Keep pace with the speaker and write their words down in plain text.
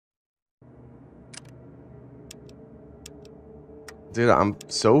Dude, I'm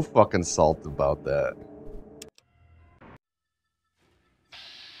so fucking salty about that.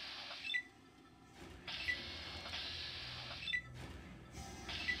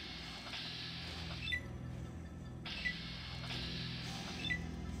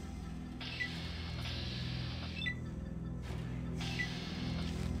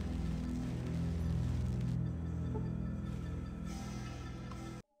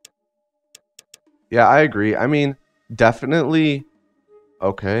 Yeah, I agree. I mean, definitely.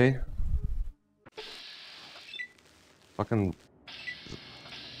 Okay. Fucking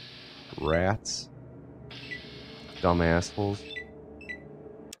rats. Dumb assholes.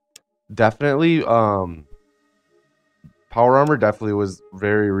 Definitely, Power Armor definitely was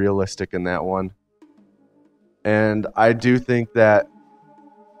very realistic in that one. And I do think that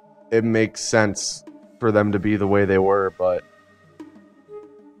it makes sense for them to be the way they were, but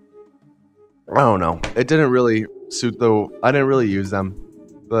I don't know. It didn't really suit the... I didn't really use them,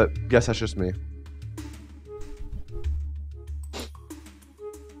 but guess that's just me.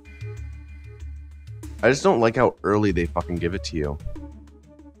 I just don't like how early they fucking give it to you.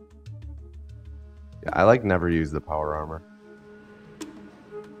 Yeah, I like never use the Power Armor.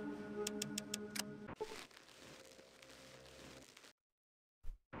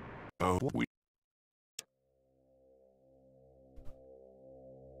 Oh, we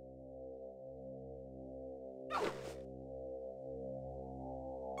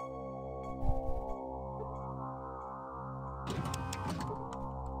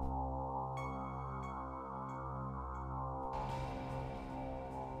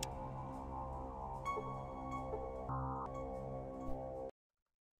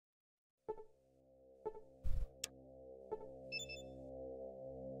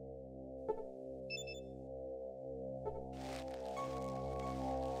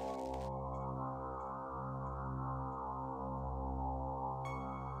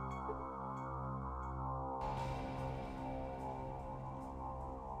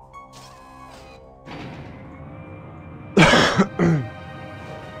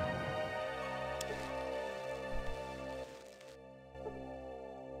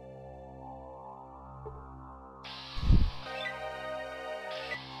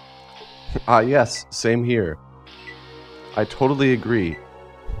Yes, same here. I totally agree.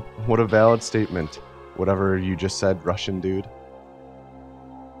 What a valid statement. Whatever you just said, Russian dude.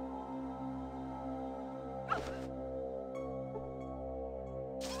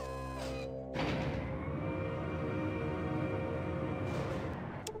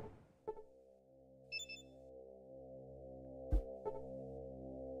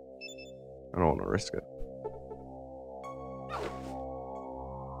 I don't want to risk it.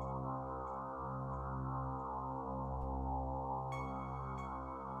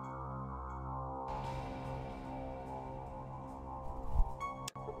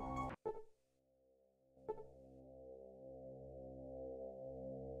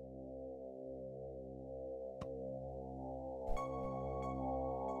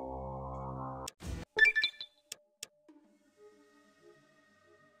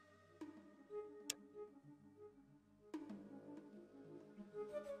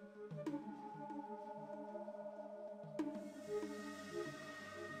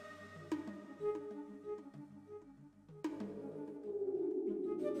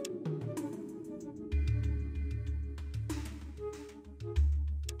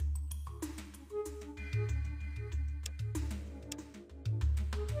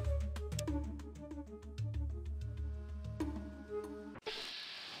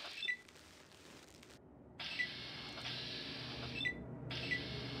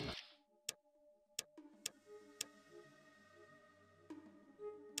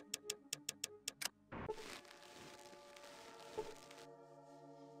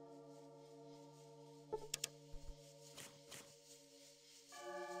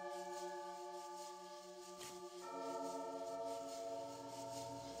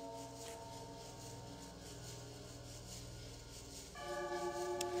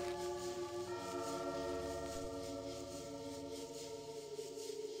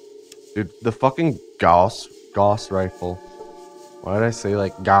 Dude, the fucking Gauss rifle. Why did I say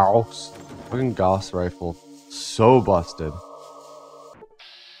like Gauss? Fucking Gauss rifle. So busted.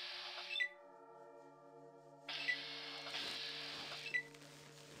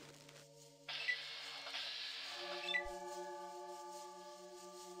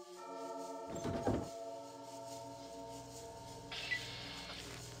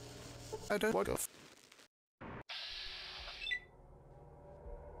 I don't want to.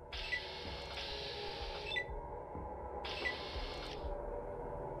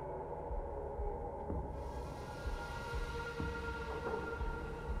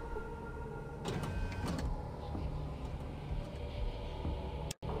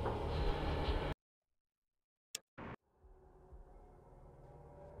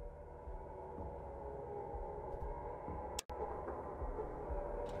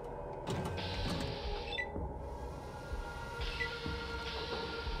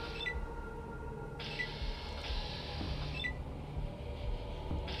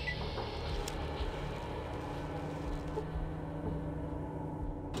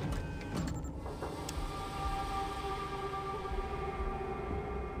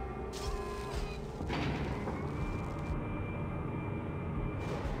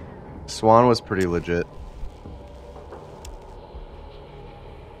 Swan was pretty legit.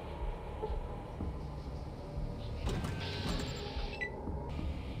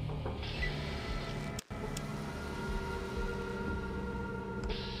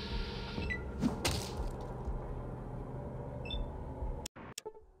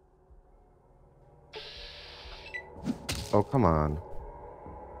 Oh, come on.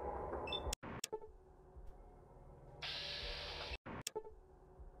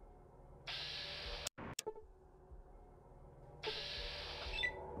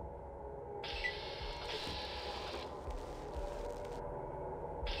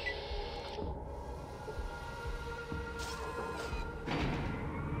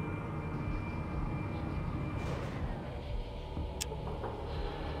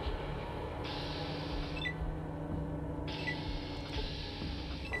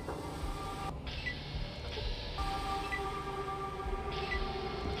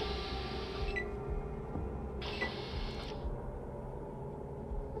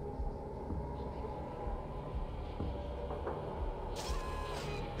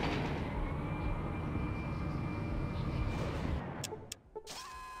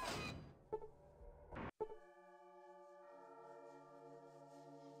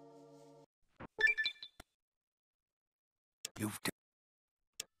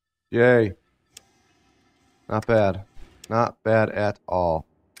 Yay. Not bad. Not bad at all.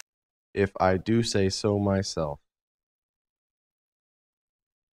 If I do say so myself.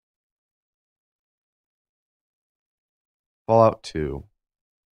 Fallout 2.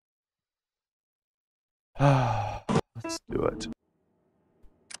 Let's do it.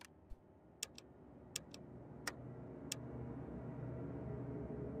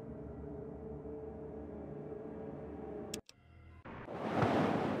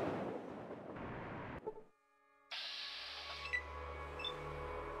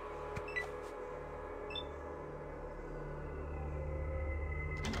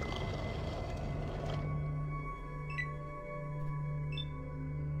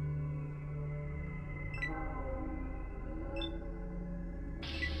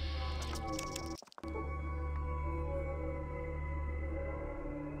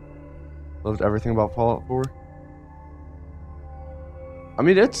 Loved everything about Fallout 4. I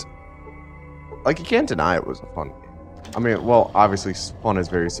mean, it's... like, you can't deny it was a fun game. I mean, well, obviously, fun is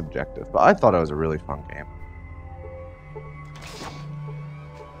very subjective, but I thought it was a really fun game.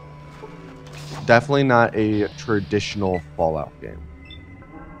 Definitely not a traditional Fallout game.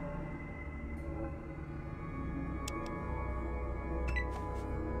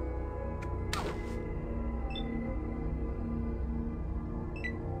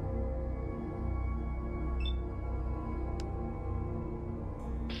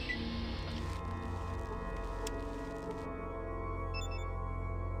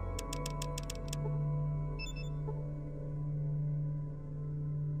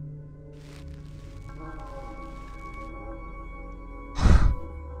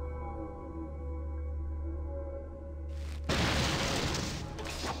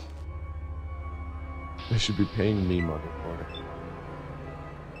 They should be paying me money for it.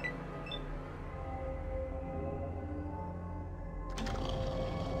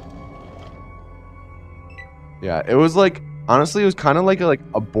 Yeah, it was like, honestly, it was kind of like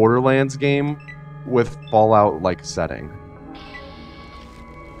a Borderlands game with Fallout-like setting.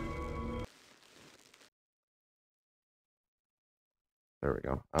 There we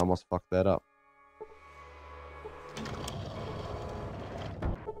go. I almost fucked that up.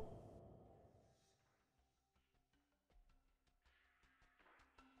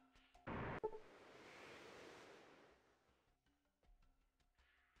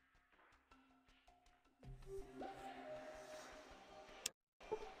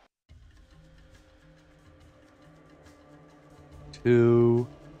 Two,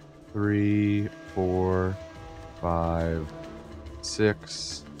 3, 4, 5,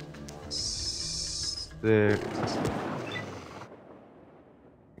 6, 6.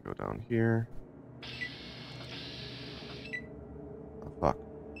 Go down here. Oh, fuck.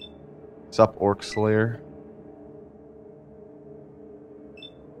 Sup, Orc Slayer?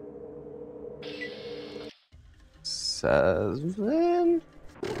 Seven?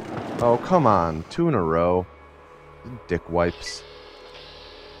 Oh, come on. 2 in a row. Dick wipes.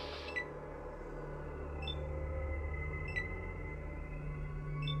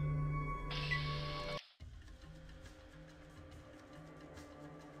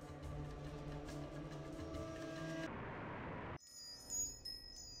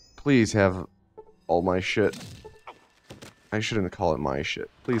 Please have all my shit. I shouldn't call it my shit.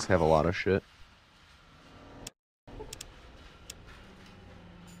 Please have a lot of shit.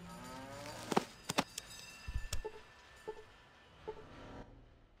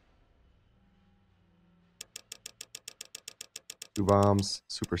 2 bombs,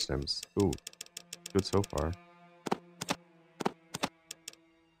 super stims. Ooh, good so far.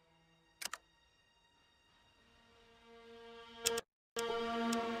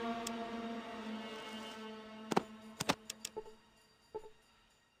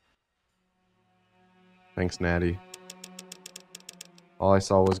 Thanks, Natty. All I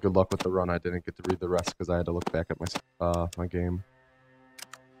saw was good luck with the run. I didn't get to read the rest because I had to look back at my game.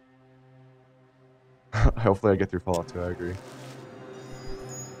 Hopefully I get through Fallout 2, I agree.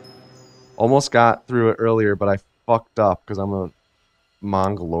 Almost got through it earlier, but I fucked up because I'm a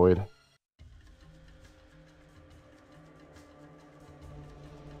mongoloid.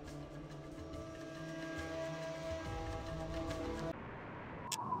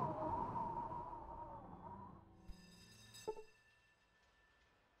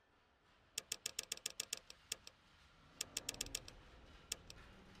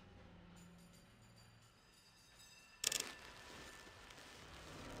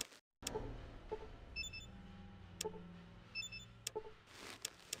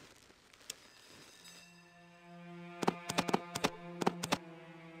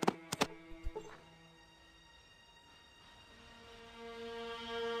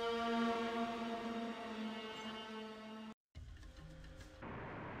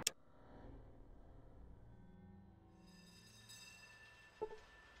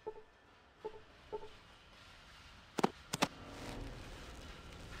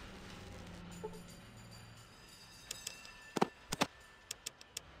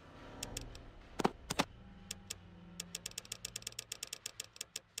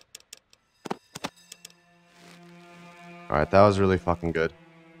 Alright, that was really fucking good.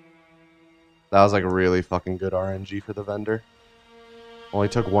 That was like a really fucking good RNG for the vendor. Only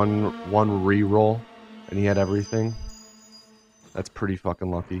took one re-roll, and he had everything. That's pretty fucking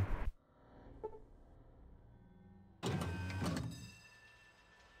lucky.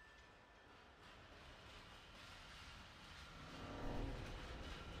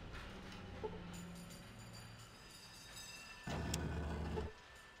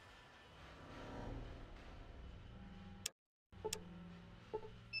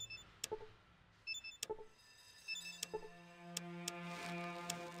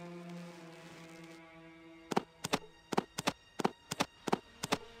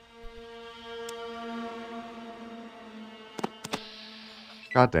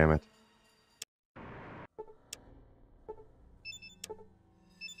 God damn it.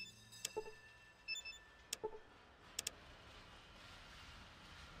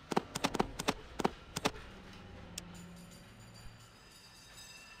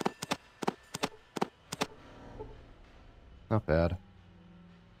 Not bad.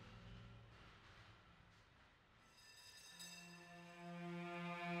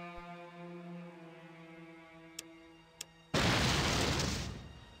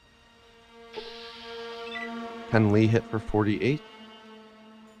 Ken Lee hit for 48.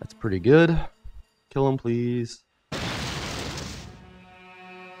 That's pretty good. Kill him, please.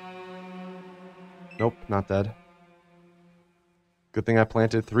 Nope, not dead. Good thing I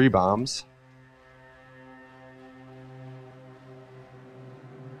planted 3 bombs.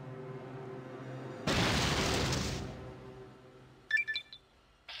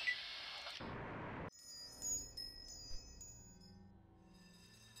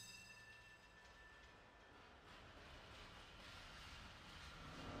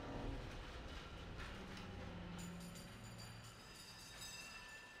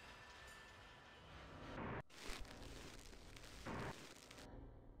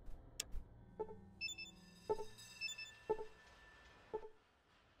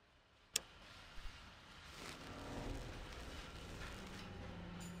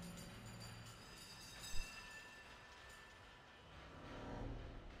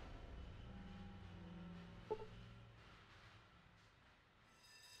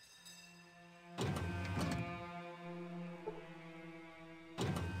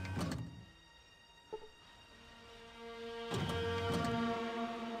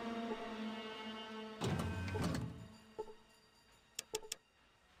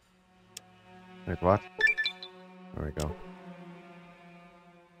 Wait, what? There we go.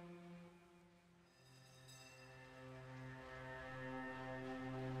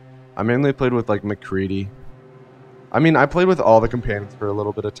 I mainly played with, like, McCready. I mean, I played with all the companions for a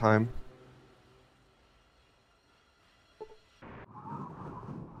little bit of time.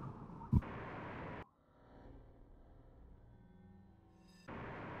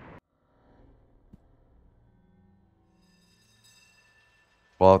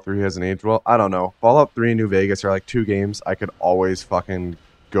 Fallout 3 hasn't aged well. I don't know. Fallout 3 and New Vegas are like 2 games I could always fucking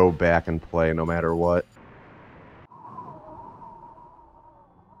go back and play no matter what.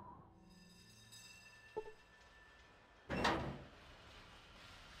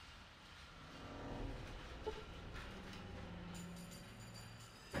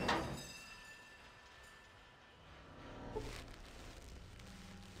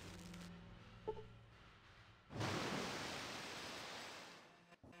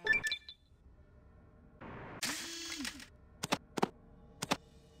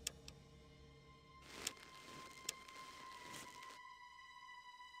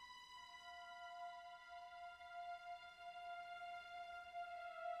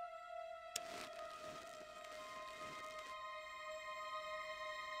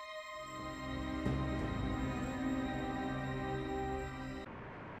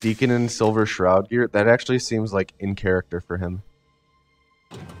 Deacon in Silver Shroud gear, that actually seems like in character for him.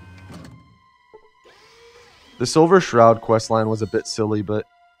 The Silver Shroud questline was a bit silly, but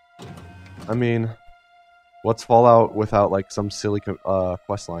I mean, what's Fallout without like some silly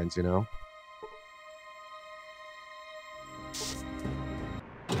questlines, you know?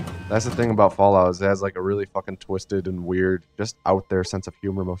 That's the thing about Fallout, is it has like a really fucking twisted and weird, just out there sense of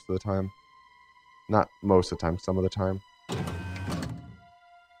humor most of the time. Not most of the time, some of the time.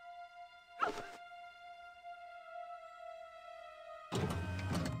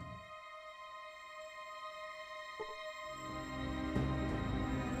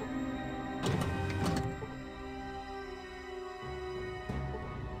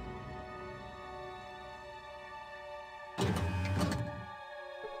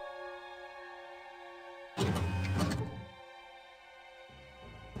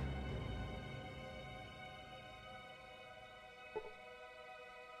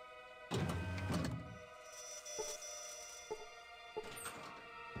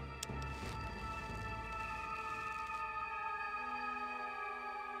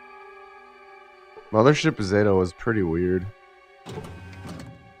 Mothership Zeta was pretty weird.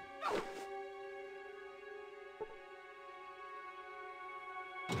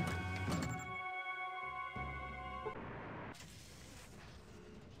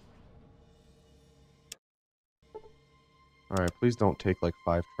 Alright, please don't take like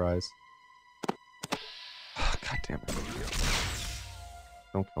 5 tries. God damn it.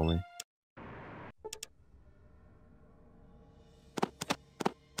 Don't kill me.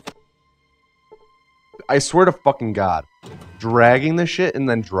 I swear to fucking God. Dragging the shit and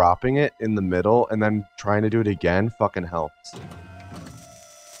then dropping it in the middle and then trying to do it again fucking helps.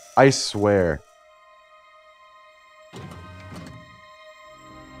 I swear.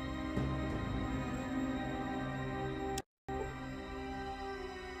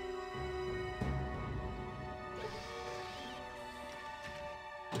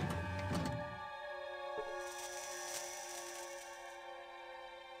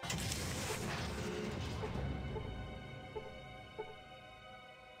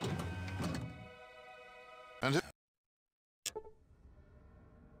 And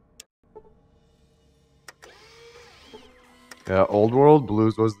Yeah, Old World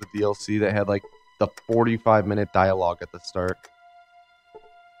Blues was the DLC that had like the 45-minute dialogue at the start.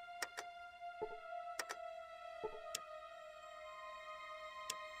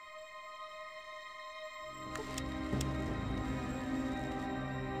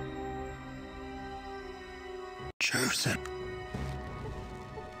 chosen.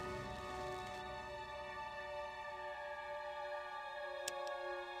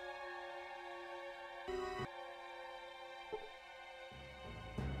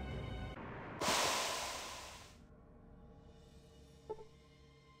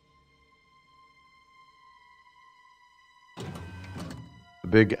 The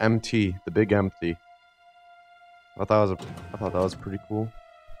big MT, the big empty. I thought that was pretty cool.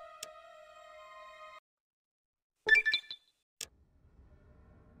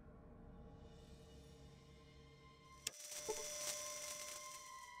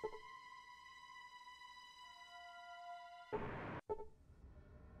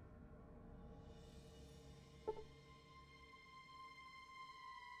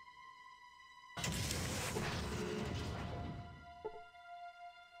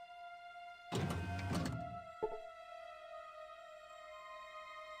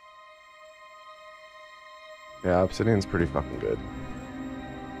 Yeah, Obsidian's pretty fucking good.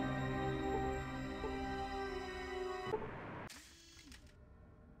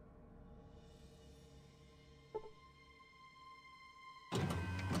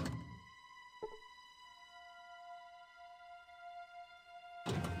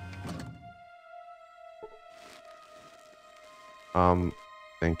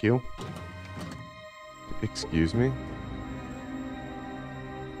 Thank you. Excuse me?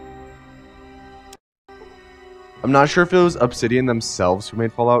 I'm not sure if it was Obsidian themselves who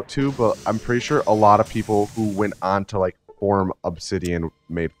made Fallout 2, but I'm pretty sure a lot of people who went on to like form Obsidian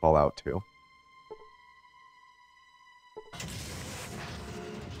made Fallout 2.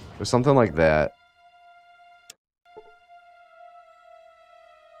 Or something like that.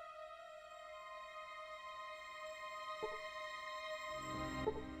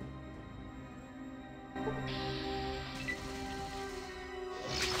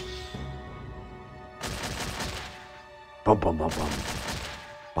 Bum bum bum bum.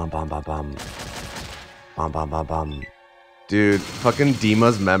 Bum bum bum bum. Bum bum bum bum. Dude, fucking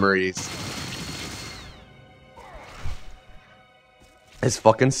Dima's memories. As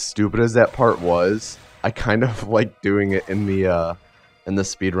fucking stupid as that part was, I kind of like doing it in the in the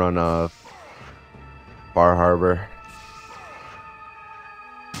speedrun of Bar Harbor.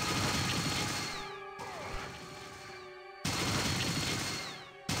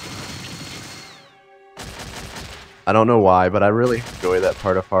 I don't know why, but I really enjoy that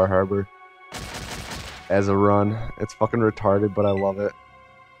part of Far Harbor as a run. It's fucking retarded, but I love it.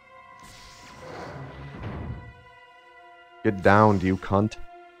 Get downed, you cunt.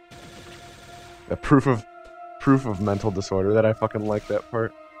 A proof of mental disorder that I fucking like that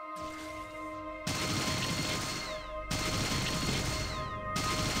part.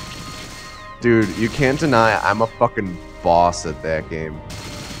 Dude, you can't deny I'm a fucking boss at that game.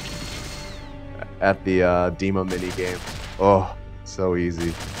 At the Dima mini game. Oh, so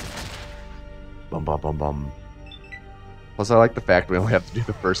easy. Bum bum bum bum. Plus, I like the fact we only have to do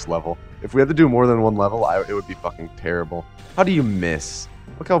the first level. If we had to do more than one level, it would be fucking terrible. How do you miss?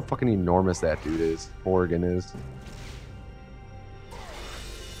 Look how fucking enormous that dude is. Morgan is.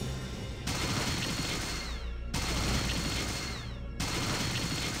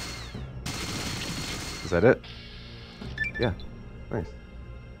 Is that it? Yeah. Nice.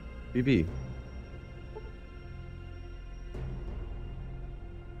 BB.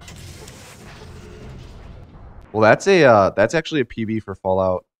 Well, that's actually a PB for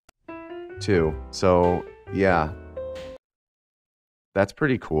Fallout 2. So, yeah. That's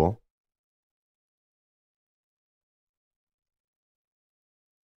pretty cool.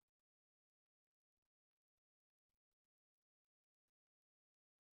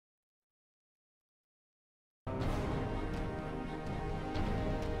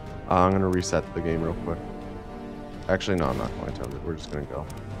 I'm gonna reset the game real quick. Actually, no, I'm not going to. We're just gonna go.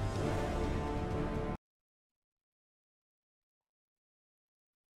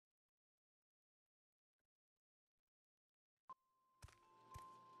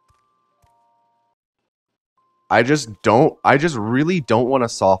 I just really don't want to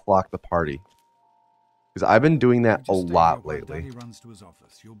soft lock the party. Because I've been doing that a lot lately. Daddy runs to his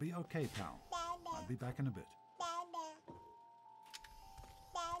office. You'll be okay, pal. I'll be back in a bit.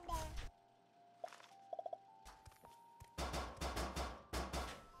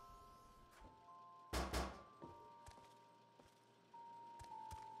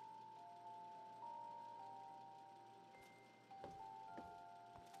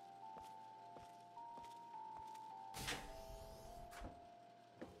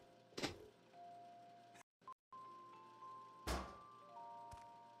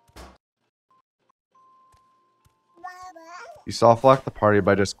 You soft lock the party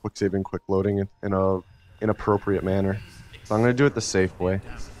by just quick saving, quick loading in a inappropriate manner. So I'm gonna do it the safe way.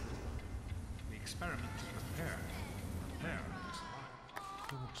 The experiment is prepared.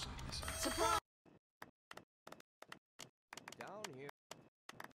 Surprise! Down here.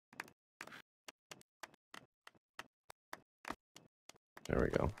 There we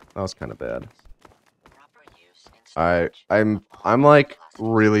go. That was kind of bad. I'm like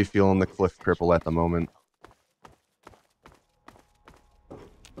really feeling the cliff cripple at the moment.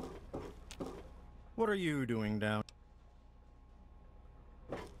 What are you doing down?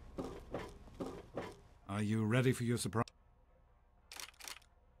 Are you ready for your surprise?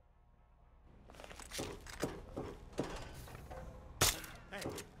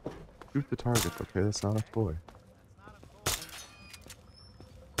 Shoot the target, okay? That's not a toy.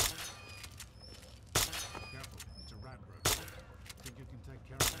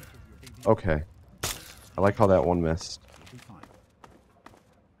 Okay. I like how that one missed.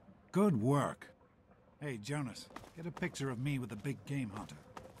 Good work. Hey, Jonas, get a picture of me with a big game hunter.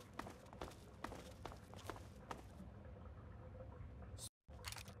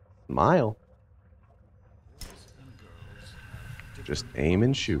 Smile. Just aim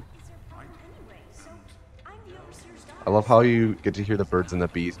and shoot. I love how you get to hear the birds and the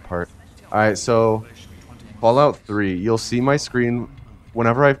bees part. Alright, so Fallout 3, you'll see my screen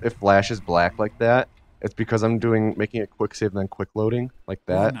whenever it flashes black like that. It's because I'm making it quick save and then quick loading like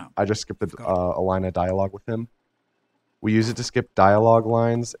that. I just skipped a line of dialogue with him. We use it to skip dialogue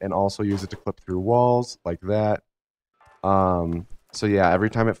lines and also use it to clip through walls like that. So yeah, every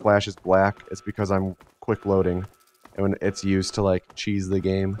time it flashes black, it's because I'm quick loading, and when it's used to like cheese the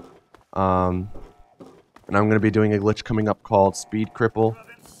game. And I'm gonna be doing a glitch coming up called Speed Cripple,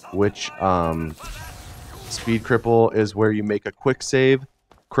 which Speed Cripple is where you make a quick save,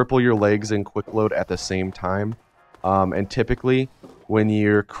 cripple your legs, and quick load at the same time. And typically, when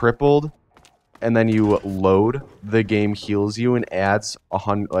you're crippled and then you load, the game heals you and adds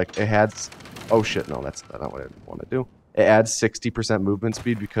oh shit, no, that's not what I want to do. It adds 60% movement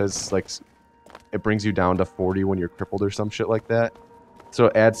speed because like it brings you down to 40 when you're crippled or some shit like that. So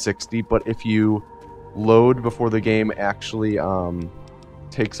it adds 60, but if you load before the game actually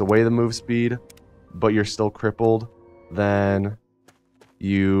takes away the move speed, but you're still crippled, then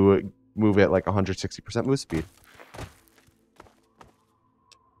you move at like 160% move speed.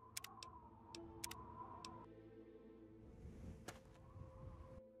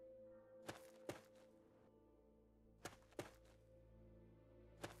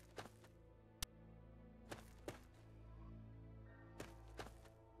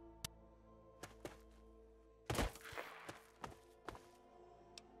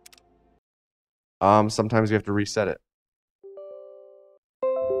 Sometimes you have to reset it.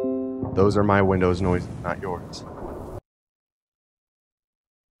 Those are my Windows noises, not yours.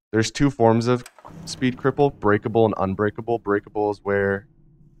 There's two forms of speed cripple, breakable and unbreakable. Breakable is where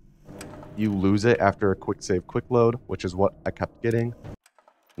you lose it after a quick save, quick load, which is what I kept getting.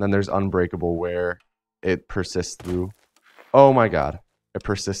 And then there's unbreakable where it persists through. Oh my god. It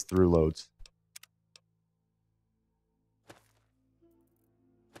persists through loads.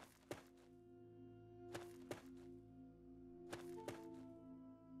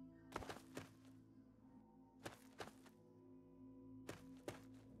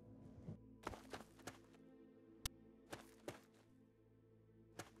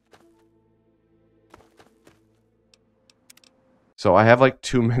 So I have like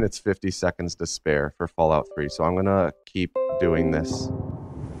 2 minutes 50 seconds to spare for Fallout 3, so I'm gonna keep doing this.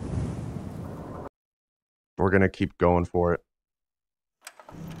 We're gonna keep going for it.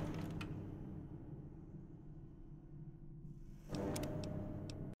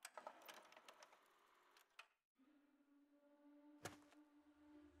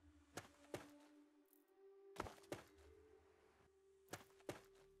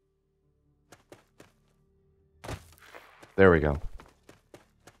 There we go.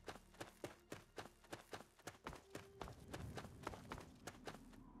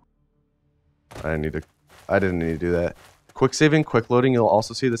 I didn't need to do that. Quick saving, quick loading, you'll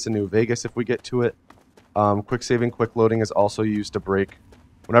also see this in New Vegas if we get to it. Quick saving, quick loading is also used to break.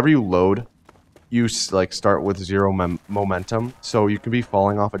 Whenever you load, you like start with zero momentum, so you can be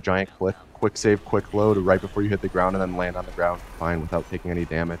falling off a giant cliff. Quick save, quick load right before you hit the ground, and then land on the ground fine without taking any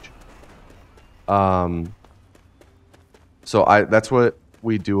damage. So that's what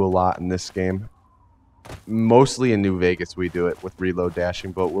we do a lot in this game. Mostly in New Vegas we do it with reload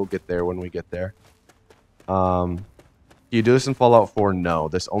dashing, but we'll get there when we get there. Do you do this in Fallout 4? No.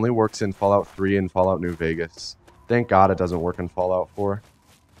 This only works in Fallout 3 and Fallout New Vegas. Thank God it doesn't work in Fallout 4.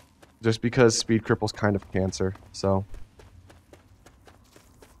 Just because speed cripple's kind of cancer, so.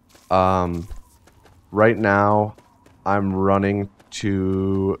 Right now, I'm running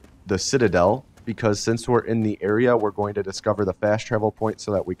to the Citadel, because since we're in the area, we're going to discover the fast travel point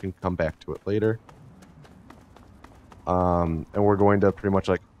so that we can come back to it later. And we're going to pretty much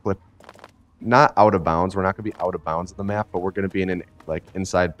like flip, not out of bounds. We're not going to be out of bounds of the map, but we're going to be in like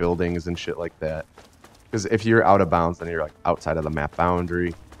inside buildings and shit like that. Because if you're out of bounds, then you're like outside of the map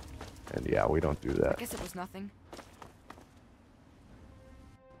boundary. And yeah, we don't do that. I guess it was nothing.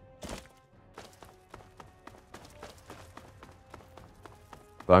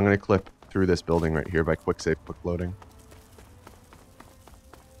 But I'm going to clip through this building right here by quick save, quick loading.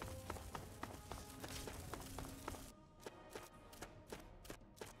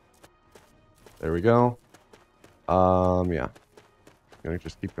 There we go. Yeah. Gonna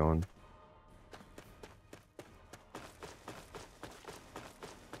just keep going.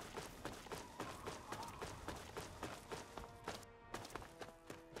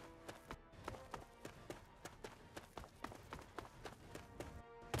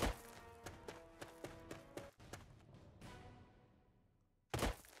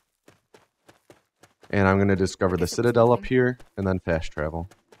 And I'm going to discover the Citadel up here, and then fast travel.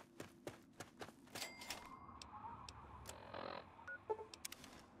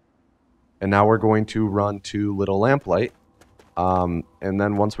 And now we're going to run to Little Lamplight. And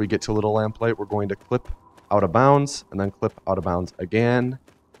then once we get to Little Lamplight, we're going to clip out of bounds, and then clip out of bounds again.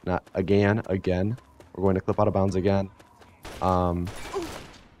 Not again. We're going to clip out of bounds again. And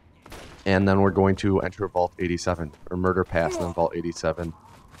then we're going to enter Vault 87, or Murder Pass, and then Vault 87.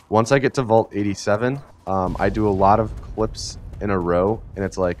 Once I get to Vault 87, I do a lot of clips in a row, and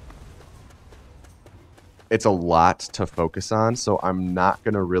it's like, it's a lot to focus on, so I'm not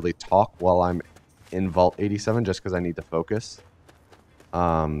going to really talk while I'm in Vault 87 just because I need to focus.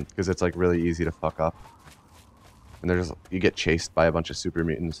 Because it's like really easy to fuck up. And you get chased by a bunch of super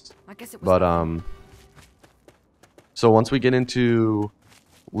mutants. I guess it was so once we get into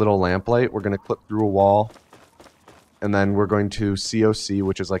Little Lamplight, we're going to clip through a wall. And then we're going to COC,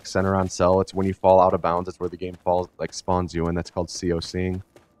 which is like center on cell. It's when you fall out of bounds. It's where the game spawns you in. That's called COCing.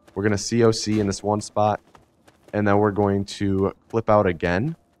 We're going to COC in this one spot. and then we're going to clip out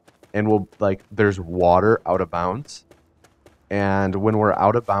again, and we'll, like, there's water out of bounds, and when we're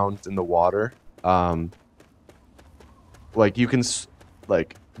out of bounds in the water, like, you can,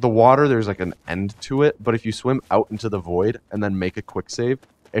 like, the water, there's, like, an end to it, but if you swim out into the void and then make a quick save,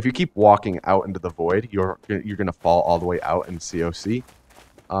 if you keep walking out into the void, you're going to fall all the way out in COC.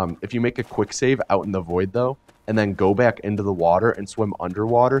 If you make a quick save out in the void, though, and then go back into the water and swim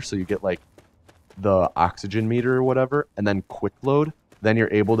underwater so you get, like, the oxygen meter or whatever, and then quick load, then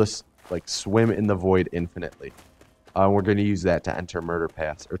you're able to, like, swim in the void infinitely. We're going to use that to enter Murder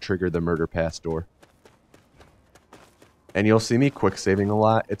Pass, or trigger the Murder Pass door. And you'll see me quick saving a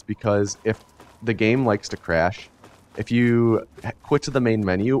lot. It's because if the game likes to crash, if you quit to the main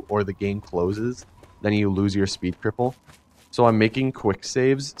menu or the game closes, then you lose your speed cripple. So I'm making quick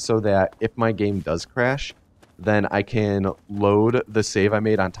saves so that if my game does crash, then I can load the save I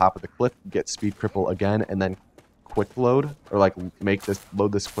made on top of the cliff, get speed cripple again, and then quick load, or like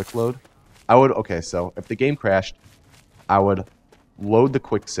load this quick load. Okay, so if the game crashed, I would load the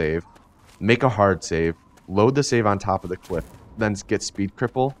quick save, make a hard save, load the save on top of the cliff, then get speed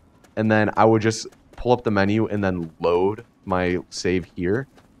cripple, and then I would just pull up the menu and then load my save here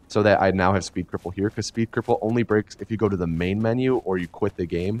so that I now have speed cripple here, because speed cripple only breaks if you go to the main menu or you quit the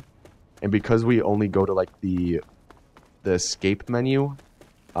game. And because we only go to, like, the escape menu,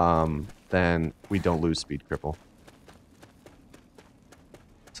 then we don't lose speed cripple.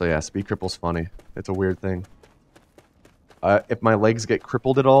 So yeah, speed cripple's funny. It's a weird thing. If my legs get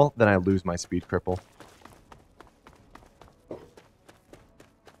crippled at all, then I lose my speed cripple.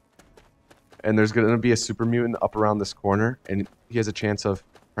 And there's going to be a super mutant up around this corner, and he has a chance of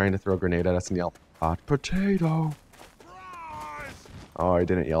trying to throw a grenade at us and yell, "Hot potato!" Oh, I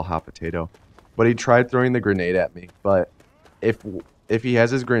didn't yell hot potato. But he tried throwing the grenade at me. But if he has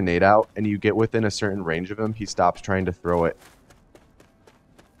his grenade out and you get within a certain range of him, he stops trying to throw it.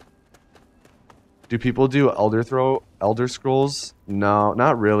 Do people do Elder Scrolls? No,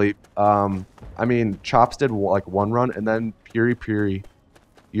 not really. I mean, Chops did like one run, and then Puri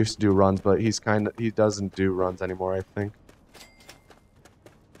used to do runs, but he doesn't do runs anymore, I think.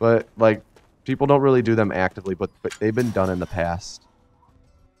 But like, people don't really do them actively, but they've been done in the past.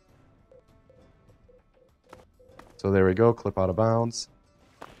 So there we go, clip out of bounds.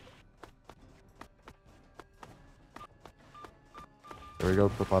 There we go,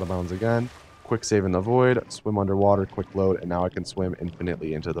 clip out of bounds again. Quick save in the void, swim underwater, quick load, and now I can swim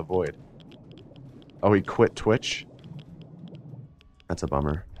infinitely into the void. Oh, he quit Twitch? That's a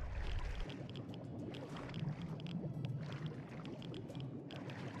bummer.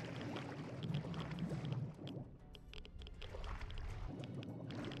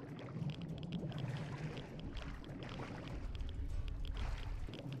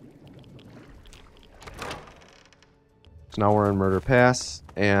 So now we're in Murder Pass,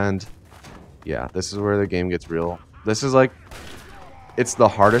 and yeah, this is where the game gets real. This is like, it's the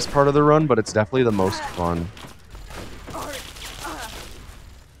hardest part of the run, but it's definitely the most fun.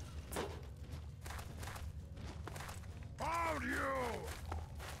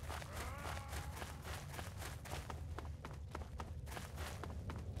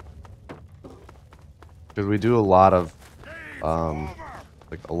 Because we do a lot of,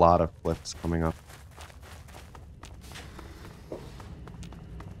 like a lot of clips coming up.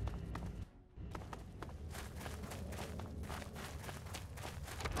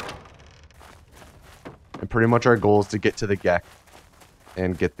 And pretty much our goal is to get to the Gek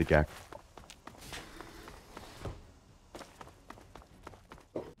and get the Gek.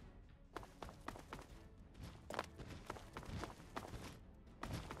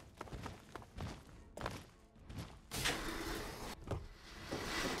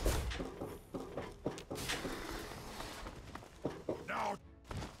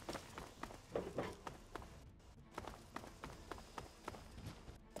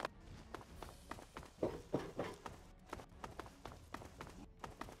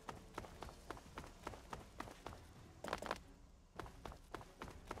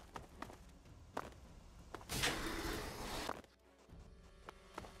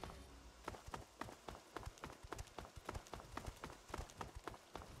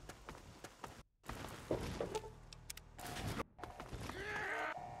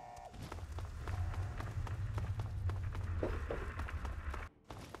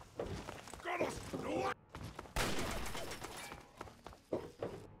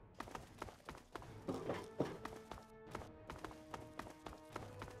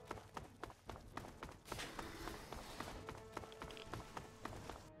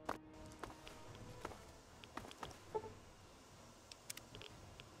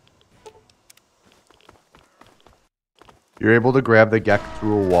 You're able to grab the Gek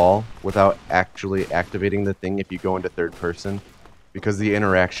through a wall without actually activating the thing if you go into third person. Because the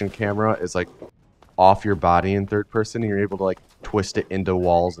interaction camera is like off your body in third person and you're able to like twist it into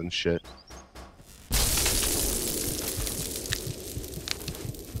walls and shit.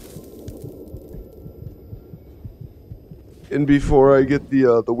 And before I get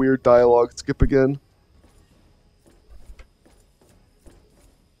the weird dialogue skip again.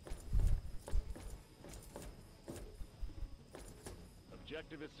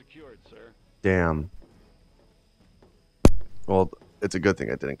 Objective is secured, sir. Damn. Well, it's a good thing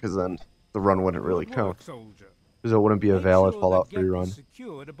I didn't, because then the run wouldn't really count. Because it wouldn't be a valid Fallout 3 run.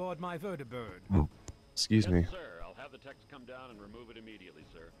 Secured aboard my vertibird. Excuse me. Yes, sir. I'll have the techs come down and remove it immediately,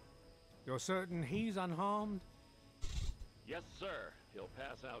 sir. You're certain he's unharmed? Yes, sir. He'll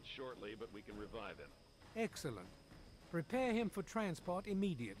pass out shortly, but we can revive him. Excellent. Prepare him for transport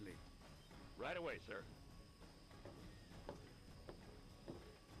immediately. Right away, sir.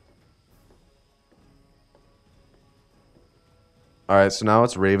 Alright, so now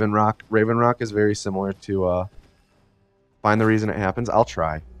it's Raven Rock. Raven Rock is very similar to Find the Reason It Happens. I'll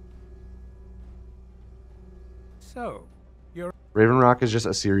try. So, you're... Raven Rock is just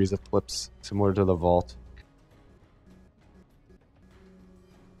a series of clips similar to the Vault.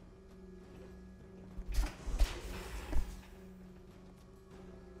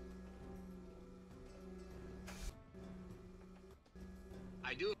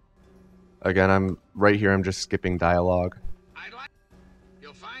 I do. Again, I'm right here. I'm just skipping dialogue. I'd like.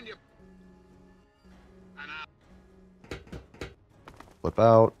 You'll find your. Flip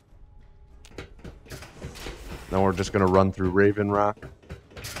out. Now we're just gonna run through Raven Rock.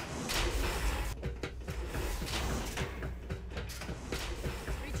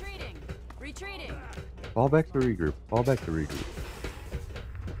 Retreating. Retreating. Fall back to regroup. Fall back to regroup.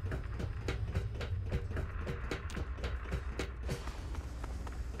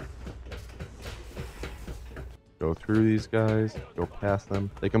 Go through these guys. Go past them.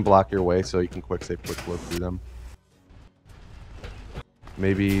 They can block your way, so you can quick save, quick flow through them.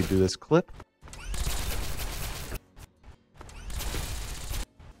 Maybe do this clip.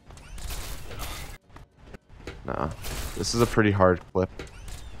 Nah. This is a pretty hard clip.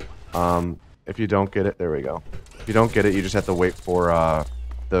 If you don't get it, there we go. If you don't get it, you just have to wait for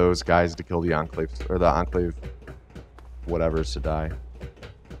those guys to kill the Enclave, or the Enclave whatevers to die.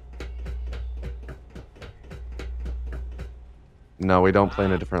 No, we don't play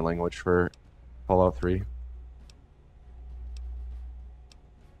in a different language for Fallout 3.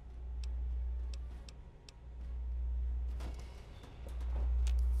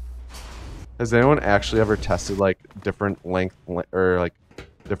 Has anyone actually ever tested like different length or like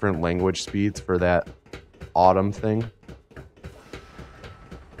different language speeds for that autumn thing?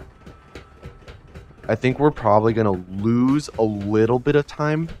 I think we're probably gonna lose a little bit of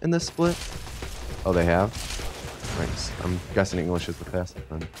time in this split. Oh, they have? Nice. I'm guessing English is the fastest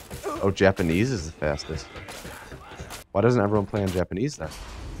then. Oh, Japanese is the fastest. Why doesn't everyone play on Japanese then?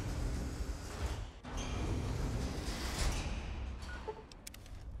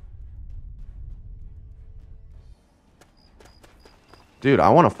 Dude, I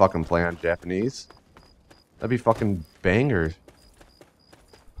want to fucking play on Japanese. That'd be fucking bangers.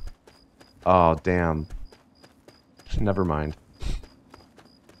 Oh, damn. Never mind.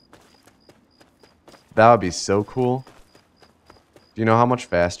 That would be so cool. Do you know how much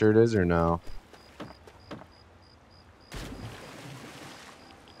faster it is or no?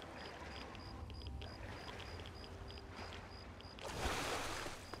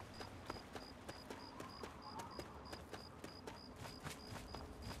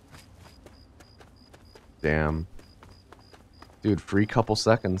 Damn. Dude, free couple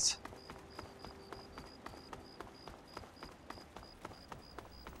seconds.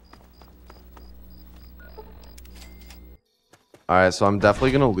 Alright, so I'm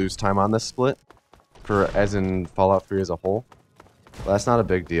definitely going to lose time on this split, for as in Fallout 3 as a whole. But that's not a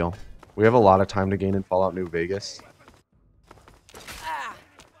big deal. We have a lot of time to gain in Fallout New Vegas.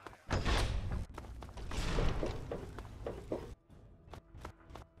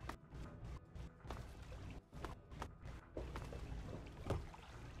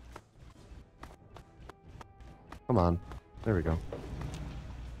 Come on. There we go.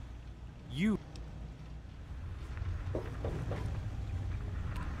 You...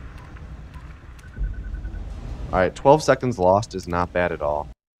 Alright, 12 seconds lost is not bad at all.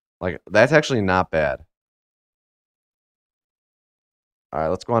 Like, that's actually not bad. Alright,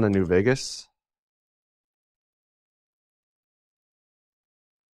 let's go on to New Vegas.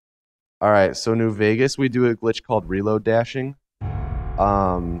 Alright, so New Vegas, we do a glitch called reload dashing.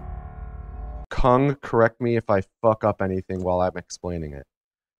 Kung, correct me if I fuck up anything while I'm explaining it.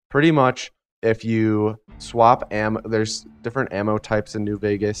 Pretty much, if you swap ammo, there's different ammo types in New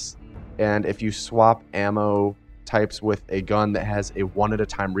Vegas, and if you swap ammo types with a gun that has a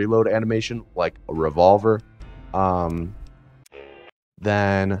one-at-a-time reload animation, like a revolver,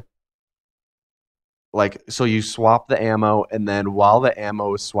 then, like, so you swap the ammo, and then while the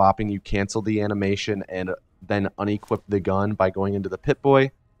ammo is swapping, you cancel the animation and then unequip the gun by going into the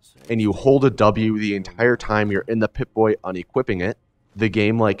Pip-Boy, and you hold a W the entire time you're in the Pip-Boy unequipping it. The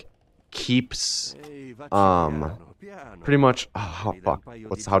game, like, keeps, pretty much, oh, fuck,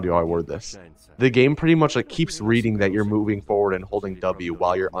 how do I word this? The game pretty much, like, keeps reading that you're moving forward and holding W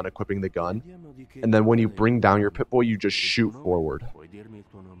while you're unequipping the gun, and then when you bring down your Pip-Boy, you just shoot forward.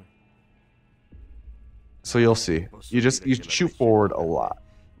 So you'll see. You shoot forward a lot.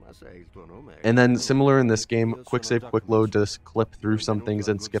 And then similar in this game, quick save, quick load, just clip through some things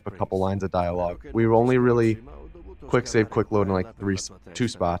and skip a couple lines of dialogue. We only really quick save, quick load in like two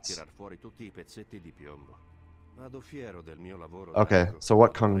spots. Okay, so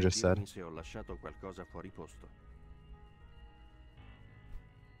what Kung just said.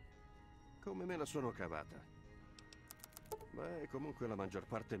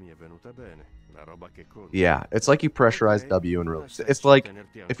 Yeah, it's like you pressurize W and release. It's like,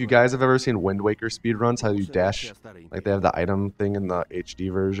 if you guys have ever seen Wind Waker speedruns, how you dash, like they have the item thing in the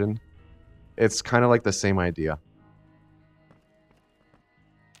HD version. It's kind of like the same idea.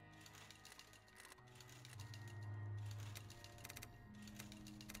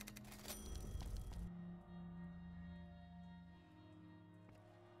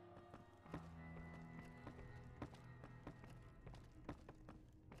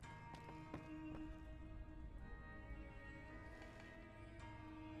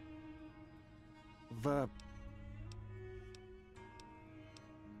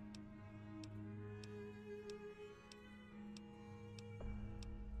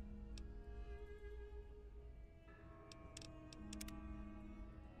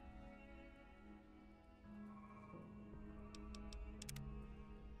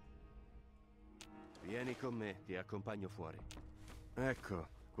 Vieni con me, ti accompagno fuori. Ecco,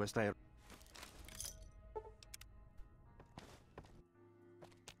 questa è...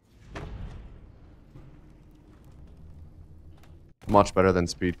 Much better than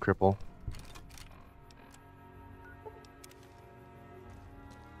Speed Cripple.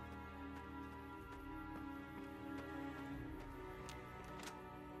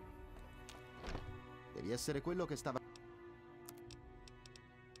 Devi essere quello che stava...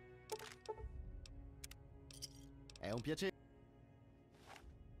 È un piacere.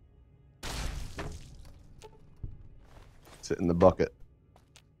 Sit in the bucket.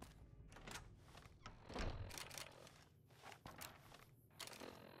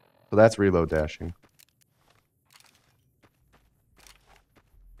 So that's reload dashing.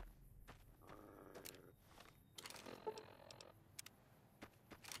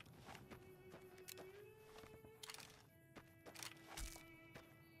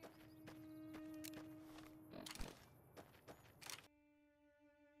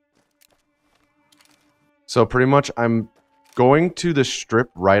 So pretty much I'm going to the strip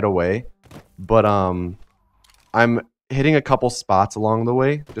right away, but I'm hitting a couple spots along the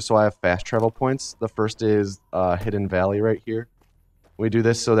way just so I have fast travel points. The first is Hidden Valley right here. We do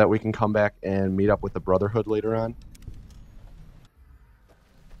this so that we can come back and meet up with the Brotherhood later on.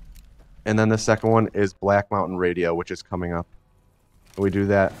 And then the second one is Black Mountain Radio, which is coming up. We do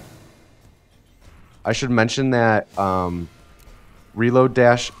that. I should mention that reload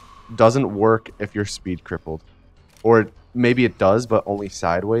dash doesn't work if you're speed crippled. Or maybe it does, but only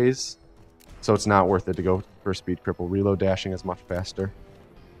sideways. So it's not worth it to go for speed cripple. Reload dashing is much faster.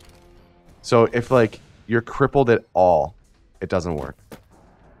 So if like you're crippled at all, it doesn't work.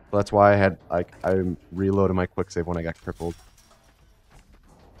 So that's why I reloaded my quick save when I got crippled.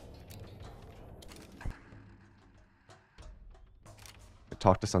 I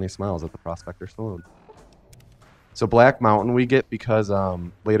talked to Sunny Smiles at the Prospector Saloon. So Black Mountain we get because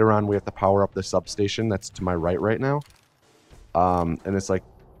later on we have to power up the substation that's to my right now. And it's like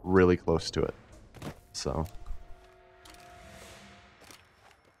really close to it. So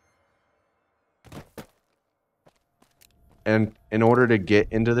and in order to get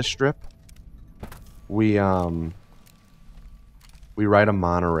into the strip, we ride a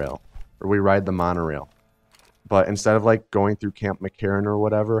monorail, or we ride the monorail. But instead of like going through Camp McCarran or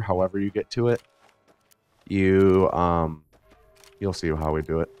whatever, however you get to it, you'll see how we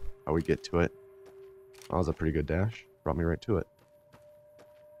do it, how we get to it. That was a pretty good dash. Brought me right to it.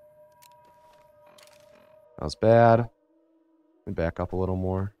 That was bad. Let me back up a little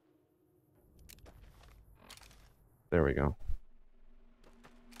more. There we go.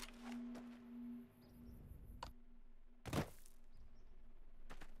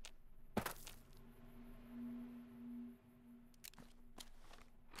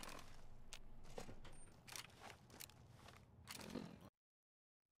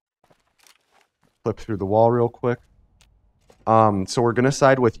 Flip through the wall real quick. So we're gonna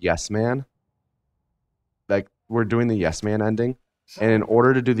side with Yes Man. Like, we're doing the Yes Man ending. And in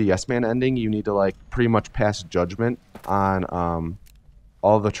order to do the Yes Man ending, you need to, like, pretty much pass judgment on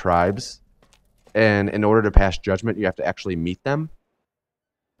all the tribes. And in order to pass judgment, you have to actually meet them.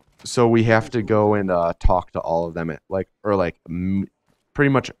 So we have to go and talk to all of them, pretty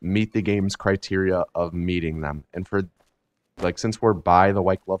much meet the game's criteria of meeting them. And for, like, since we're by the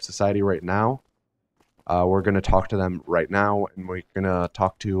White Glove Society right now, we're going to talk to them right now, and we're going to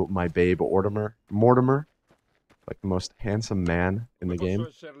talk to my babe Mortimer, like the most handsome man in the game.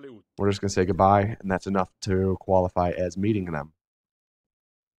 We're just going to say goodbye, and that's enough to qualify as meeting them.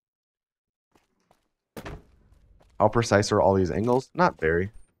 How precise are all these angles? Not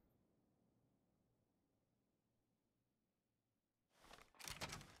very.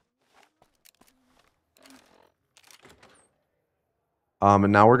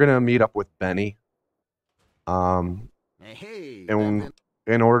 And now we're going to meet up with Benny. Hey, And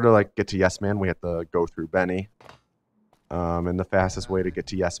in order to, like, get to Yes Man, we have to go through Benny. And the fastest way to get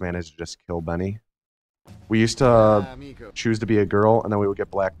to Yes Man is to just kill Benny. We used to choose to be a girl, and then we would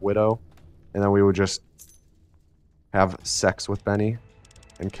get Black Widow, and then we would just have sex with Benny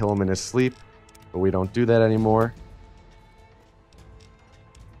and kill him in his sleep, but we don't do that anymore.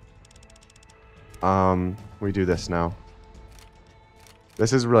 We do this now.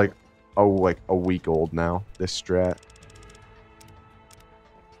 This is like a week old now, this strat.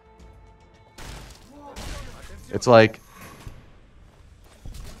 It's like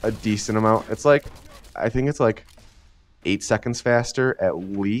a decent amount. It's like, I think it's like 8 seconds faster at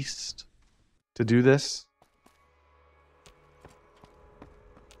least to do this.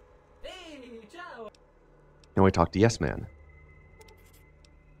 And we talk to Yes Man.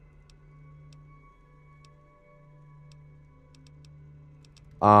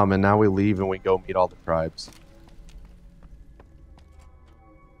 And now we leave and we go meet all the tribes.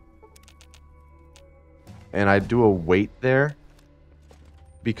 And I do a wait there,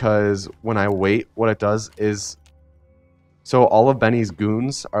 because when I wait, what it does is, so all of Benny's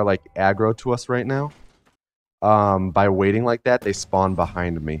goons are like aggro to us right now. By waiting like that, they spawn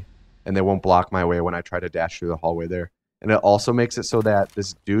behind me, and they won't block my way when I try to dash through the hallway there. And it also makes it so that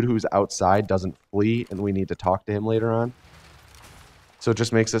this dude who's outside doesn't flee, and we need to talk to him later on. So it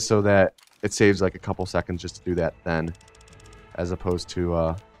just makes it so that it saves like a couple seconds just to do that then, as opposed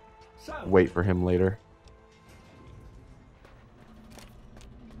to wait for him later.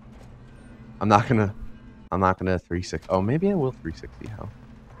 I'm not gonna 360. Oh, maybe I will 360. How?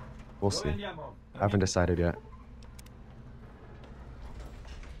 We'll see. I haven't decided yet.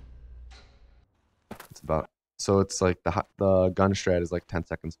 It's about, so it's like the gun strat is like 10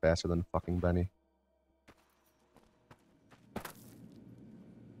 seconds faster than fucking Benny.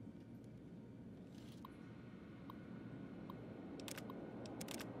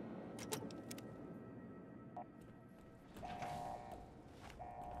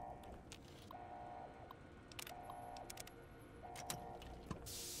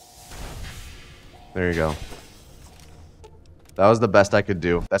 There you go. That was the best I could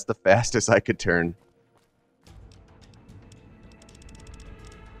do. That's the fastest I could turn.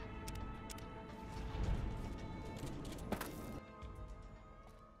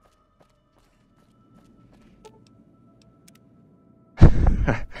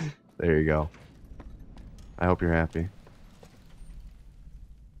 There you go. I hope you're happy.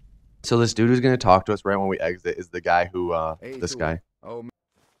 So this dude who's going to talk to us right when we exit is the guy who, this guy.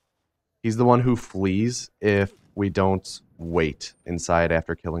 He's the one who flees if we don't wait inside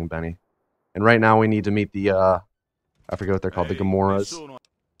after killing Benny. And right now we need to meet the, I forget what they're called, the Gamoras.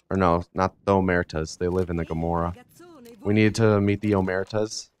 Or no, not the Omertas. They live in the Gamora. We need to meet the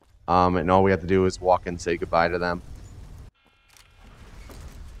Omertas. And all we have to do is walk and say goodbye to them.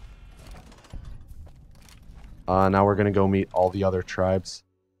 Now we're going to go meet all the other tribes.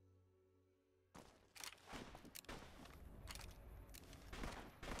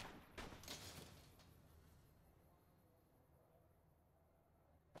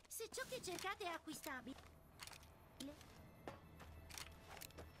 Se ciò che cercate è acquistabile.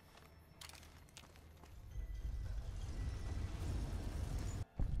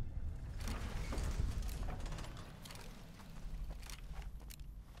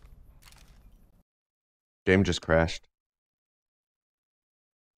 Game just crashed.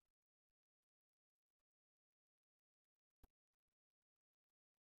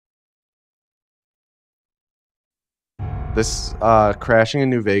 This crashing in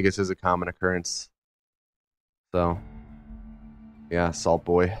New Vegas is a common occurrence. So, yeah, Salt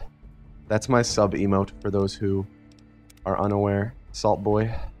Boy. That's my sub emote for those who are unaware. Salt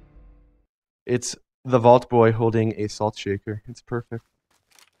Boy. It's the Vault Boy holding a salt shaker. It's perfect.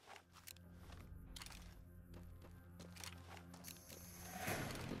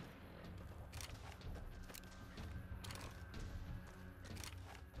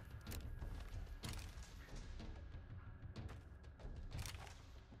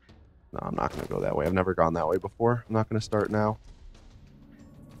 No, I'm not going to go that way. I've never gone that way before. I'm not going to start now.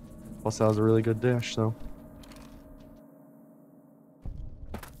 Plus, that was a really good dash, so.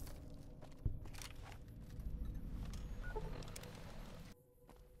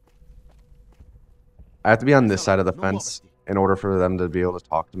 I have to be on this side of the fence in order for them to be able to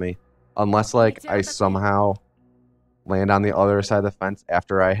talk to me. Unless, like, I somehow land on the other side of the fence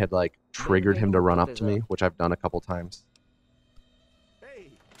after I had, like, triggered him to run up to me, which I've done a couple times.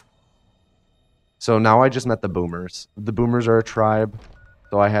 So now I just met the Boomers. The Boomers are a tribe,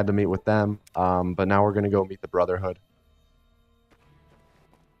 so I had to meet with them. But now we're going to go meet the Brotherhood.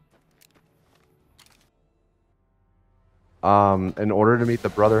 In order to meet the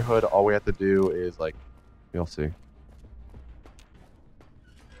Brotherhood, all we have to do is, like, you'll see.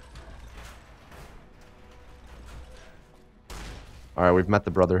 Alright, we've met the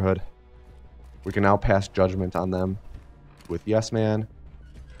Brotherhood. We can now pass judgment on them with Yes Man.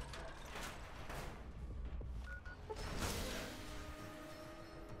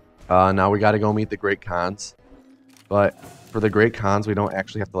 Now we gotta go meet the Great Khans. But for the Great Khans, we don't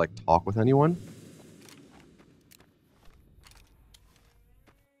actually have to, like, talk with anyone.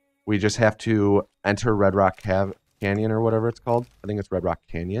 We just have to enter Red Rock Canyon or whatever it's called. I think it's Red Rock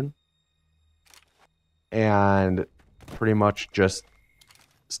Canyon. And pretty much just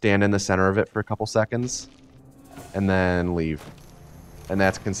stand in the center of it for a couple seconds. And then leave. And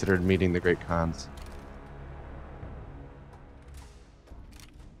that's considered meeting the Great Khans.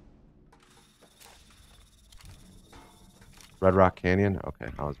 Red Rock Canyon?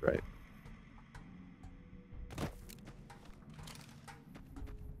 Okay, I was right.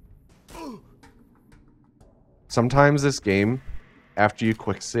 Sometimes this game, after you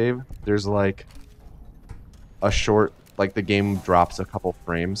quick save, there's like a short, like the game drops a couple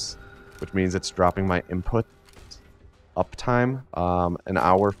frames, which means it's dropping my input uptime, an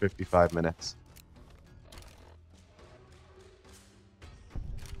hour, 55 minutes.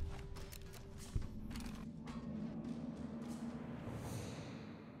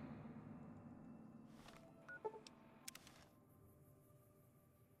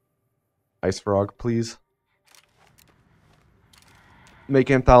 Ice Frog, please.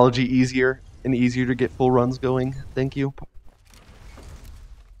 Make Anthology easier and easier to get full runs going. Thank you.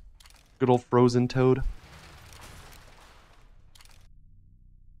 Good old Frozen Toad.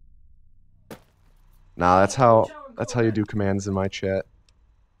 Nah, that's how you do commands in my chat.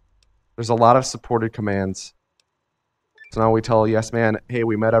 There's a lot of supported commands. So now we tell Yes Man, hey,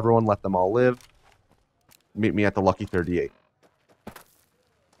 we met everyone, let them all live. Meet me at the Lucky 38.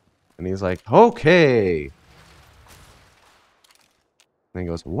 And he's like, okay. And he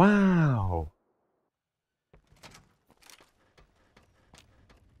goes, wow.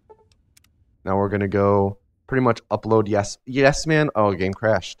 Now we're going to go pretty much upload Yes Man. Oh, game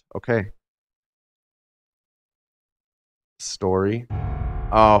crashed. Okay. Story.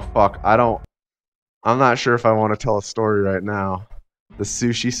 Oh, fuck. I'm not sure if I want to tell a story right now. The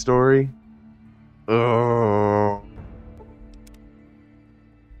sushi story. Oh.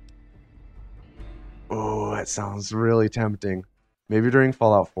 Oh, that sounds really tempting. Maybe during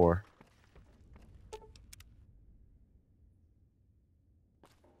Fallout 4.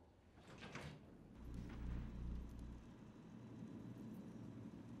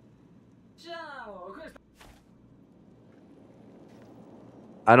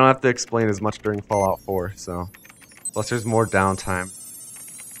 I don't have to explain as much during Fallout 4, so. Plus there's more downtime.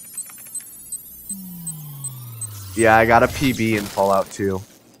 Yeah, I got a PB in Fallout 2.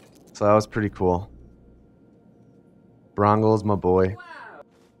 So that was pretty cool. Brongle's my boy.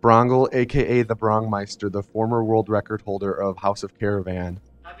 Brongle, aka the Brongmeister, the former world record holder of House of Caravan.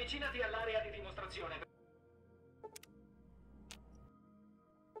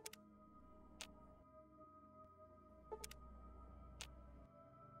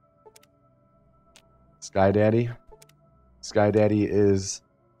 Sky Daddy. Sky Daddy is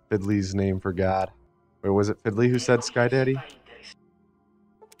Fiddly's name for God. Or was it Fiddly who said Sky Daddy?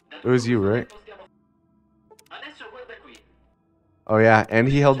 It was you, right? Oh yeah, and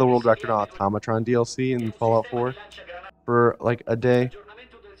he held the world record on Automatron DLC in Fallout 4 for like a day.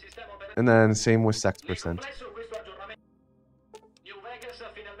 And then same with Sex%.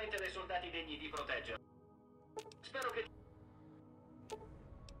 finalmente dei soldati degni di proteggere. Spero che...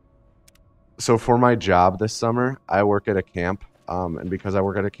 So for my job this summer, I work at a camp. And because I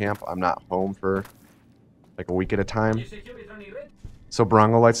work at a camp, I'm not home for like a week at a time. So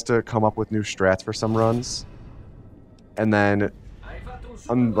Brongo likes to come up with new strats for some runs. And then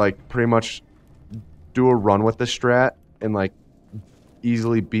I'm like pretty much do a run with the strat and like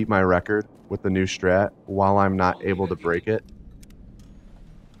easily beat my record with the new strat while I'm not able to break it.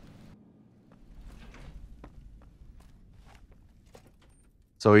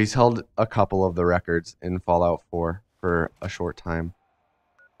 So he's held a couple of the records in Fallout 4 for a short time.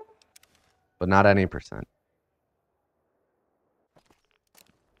 But not any percent.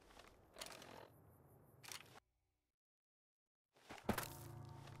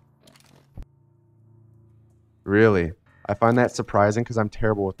 Really? I find that surprising because I'm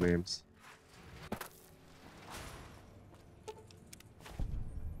terrible with names.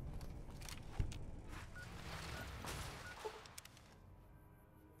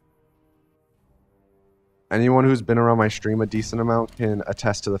 Anyone who's been around my stream a decent amount can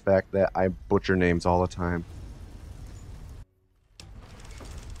attest to the fact that I butcher names all the time.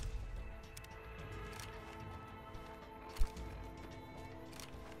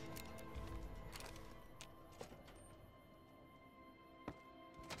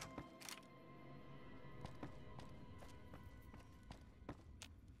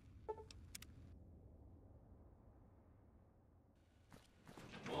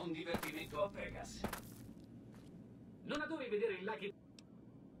 Buon divertimento a Vegas. Non adori vedere i laghi...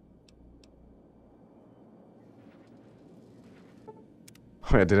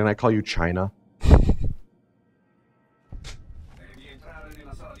 Wait, didn't I call you China?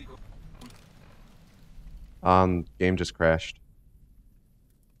 Game just crashed.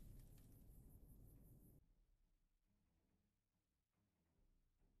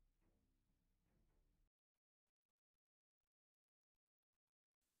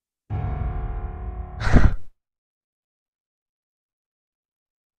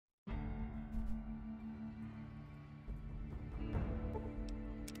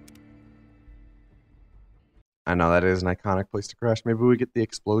 I know, that is an iconic place to crash. Maybe we get the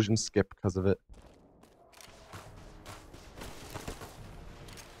explosion skip because of it.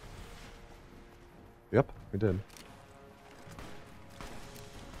 Yep, we did.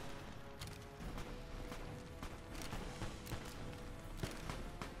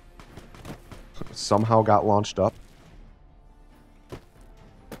 Somehow got launched up.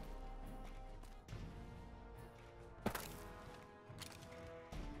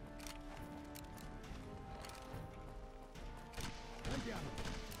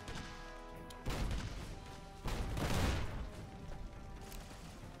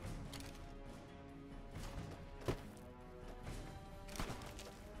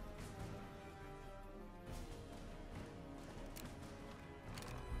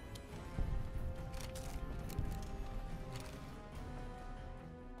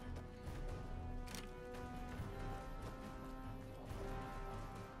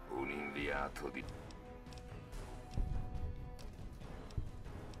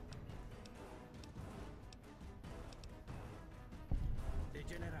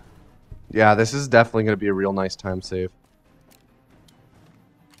 Yeah, this is definitely going to be a real nice time save.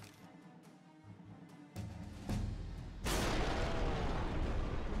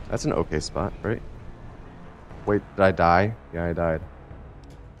 That's an okay spot, right? Wait, did I die? Yeah, I died.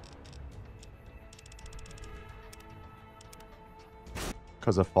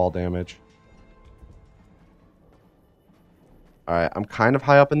 Because of fall damage. Alright, I'm kind of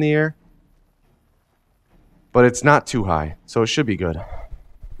high up in the air. But it's not too high, so it should be good.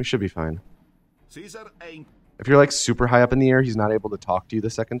 We should be fine. If you're like super high up in the air, he's not able to talk to you the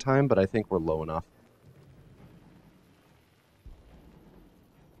second time, but I think we're low enough.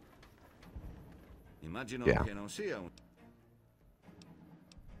 Yeah.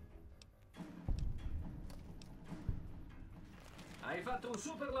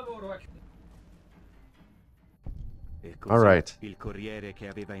 Alright.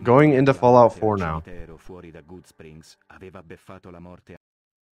 Going into Fallout 4 now.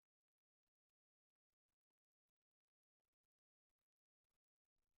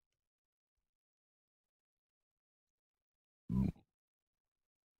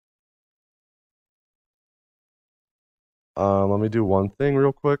 Let me do one thing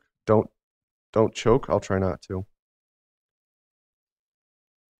real quick. Don't choke. I'll try not to.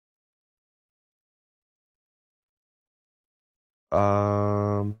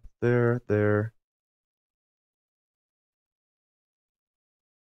 There.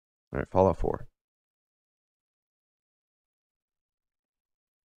 Alright, Fallout 4.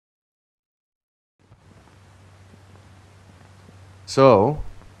 So,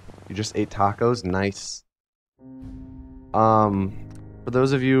 you just ate tacos? Nice. For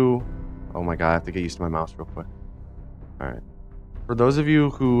those of you... Oh my god, I have to get used to my mouse real quick. Alright. For those of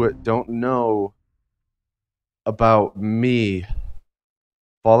you who don't know about me,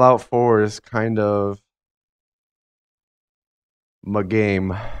 Fallout 4 is kind of my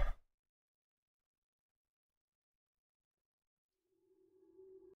game.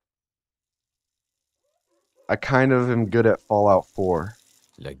 I kind of am good at Fallout 4.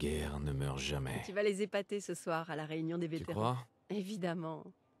 La guerre ne meurt jamais. Tu vas les épater ce soir à la réunion des Tu vétérans. crois? Évidemment.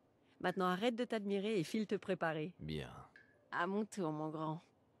 Maintenant arrête de t'admirer et file te préparer. Bien. À mon tour, mon grand.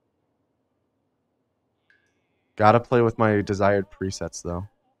 Gotta play with my desired presets, though.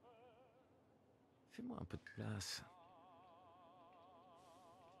 Fais-moi un peu de place.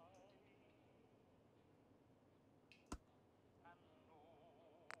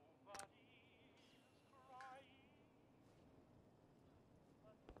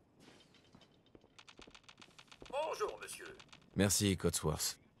 Bonjour, monsieur. Merci,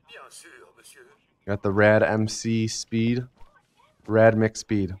 Codsworth. Bien sûr, monsieur. Got the rad MC speed. Rad mix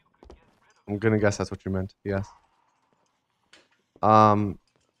speed. I'm gonna guess that's what you meant. Yes.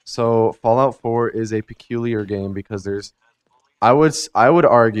 So Fallout 4 is a peculiar game because there's I would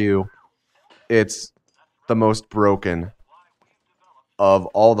argue it's the most broken of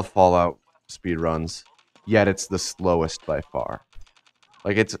all the Fallout speedruns, yet it's the slowest by far.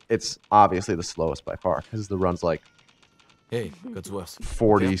 Like it's obviously the slowest by far because the run's like Hey, Codsworth.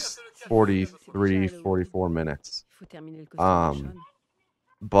 40, 43, 44 minutes. Faut terminer le costume de Sean.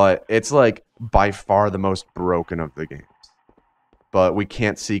 But it's like by far the most broken of the games. But we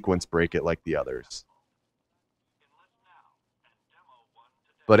can't sequence break it like the others.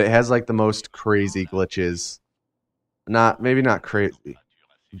 But it has like the most crazy glitches. Maybe not crazy,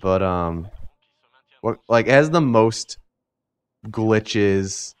 but it has the most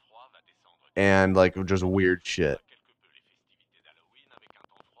glitches and like just weird shit.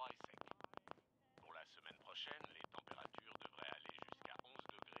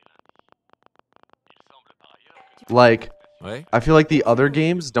 Like, I feel like the other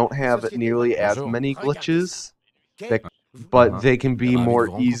games don't have nearly as many glitches, but they can be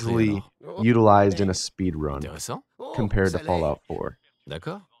more easily utilized in a speedrun compared to Fallout 4.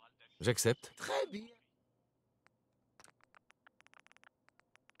 D'accord, j'accepte.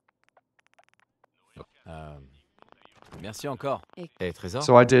 Merci encore. Hey, Trésor.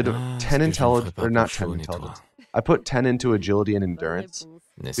 So I did 10 intelligence, or not 10 intelligence. I put 10 into agility and endurance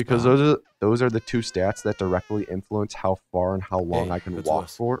because those are the two stats that directly influence how far and how long I can walk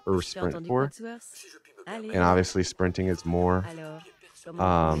for or sprint for. And obviously sprinting is more.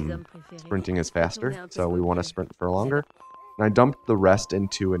 Sprinting is faster, so we want to sprint for longer. And I dumped the rest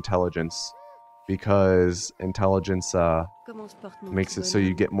into intelligence because intelligence makes it so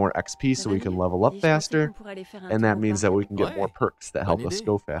you get more XP so we can level up faster, and that means that we can get more perks that help us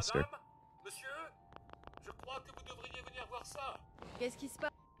go faster. Qu'est-ce qui se passe?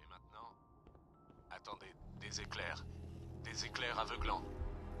 Et maintenant, attendez, des éclairs aveuglants,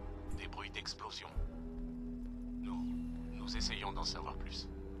 des bruits d'explosion. Nous essayons d'en savoir plus.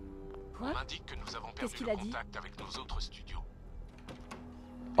 On m'indique que nous avons perdu le contact avec nos autres studios.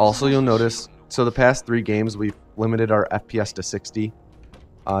 Also, you'll notice, so the past 3 games we've limited our FPS to 60.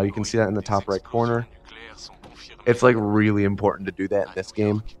 You can see that in the top right corner. It's like really important to do that in this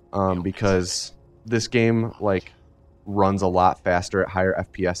game because this game like runs a lot faster at higher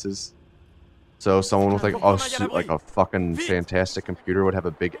FPSs. So someone with like a fucking fantastic computer would have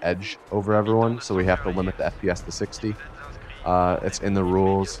a big edge over everyone. So we have to limit the FPS to 60. It's in the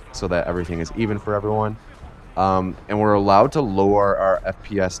rules so that everything is even for everyone. And we're allowed to lower our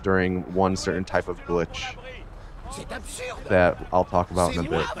FPS during one certain type of glitch that I'll talk about in a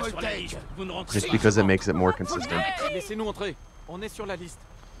bit. Just because it makes it more consistent.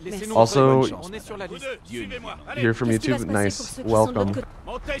 Also, here from YouTube, nice, welcome.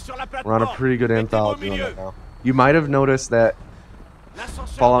 We're on a pretty good anthology run right now. You might have noticed that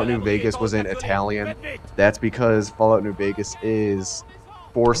Fallout New Vegas was in Italian. That's because Fallout New Vegas is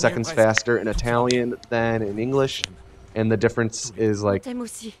 4 seconds faster in Italian than in English, and the difference is like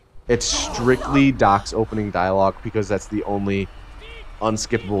it's strictly Doc's opening dialogue because that's the only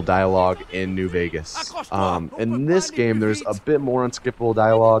unskippable dialogue in New Vegas. In this game, there's a bit more unskippable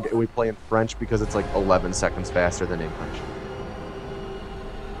dialogue, and we play in French because it's like 11 seconds faster than English.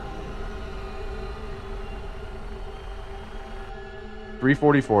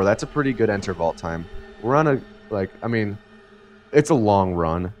 .344, that's a pretty good enter vault time. We're on a, I mean, it's a long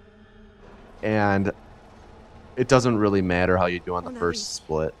run, and it doesn't really matter how you do on the first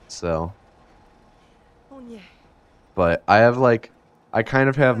split, so. But I have, I kind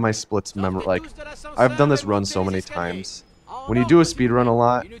of have my splits like, I've done this run so many times. When you do a speed run a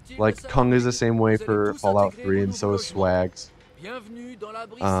lot, like Kung is the same way for Fallout 3 and so is Swags.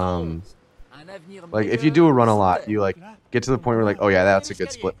 Like if you do a run a lot, you like get to the point where like, oh yeah, that's a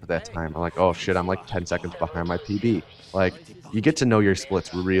good split for that time. I'm like, oh shit, I'm like 10 seconds behind my PB. Like you get to know your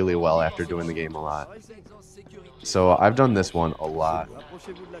splits really well after doing the game a lot. So I've done this one a lot.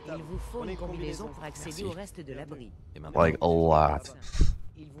 Like a lot.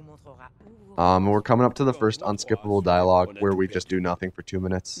 We're coming up to the first unskippable dialogue where we just do nothing for 2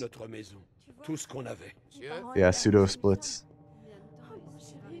 minutes. Yeah, pseudo splits.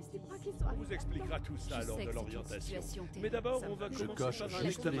 Je coche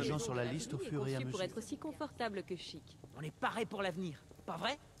juste les gens sur la liste au fur et à mesure. Pour être aussi confortable que chic. On est paré pour l'avenir, pas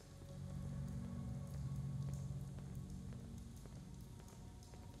vrai?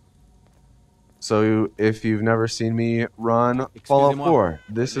 So if you've never seen me run Fallout 4,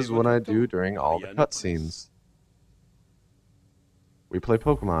 this is what I do during all the cutscenes. We play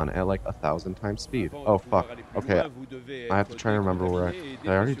Pokemon at like 1,000 times speed. Oh fuck. Okay, I have to try to remember where did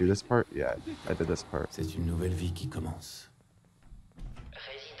I already do this part? Yeah, I did this part. C'est une nouvelle vie qui commence.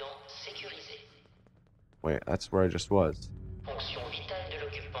 Wait, that's where I just was.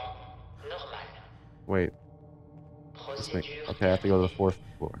 Wait. Okay, I have to go to the 4th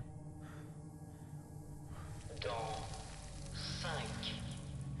floor.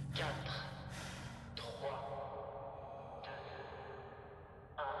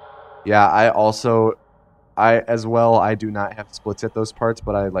 Yeah, I do not have splits at those parts,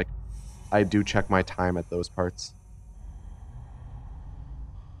 but I do check my time at those parts.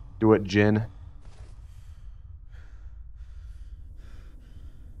 Do it, Jin.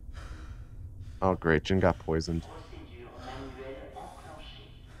 Oh great, Jin got poisoned.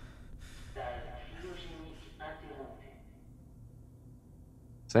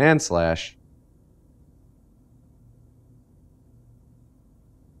 Sand Slash.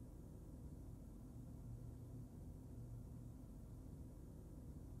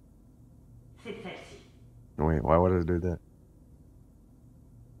 Wait, why would I do that?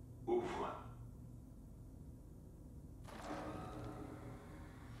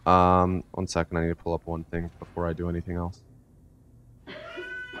 One second, I need to pull up one thing before I do anything else.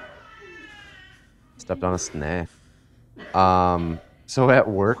 Stepped on a snake. So at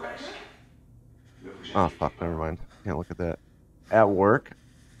work... Oh, fuck, never mind. Can't look at that. At work,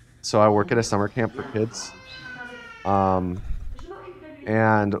 so I work at a summer camp for kids. And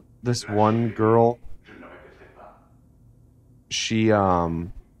this one girl... She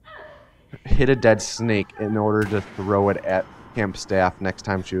hit a dead snake in order to throw it at camp staff next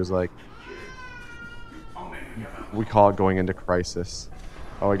time she was like, we call it going into crisis.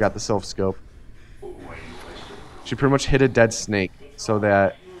 Oh, I got the self scope. She pretty much hit a dead snake so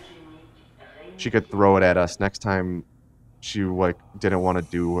that she could throw it at us next time she like didn't want to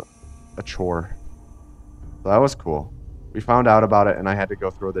do a chore. So that was cool. We found out about it and I had to go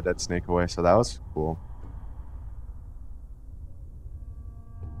throw the dead snake away, so that was cool.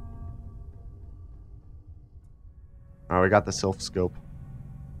 Alright, we got the Sylph Scope.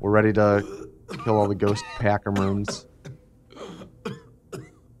 We're ready to kill all the ghost Packermoons.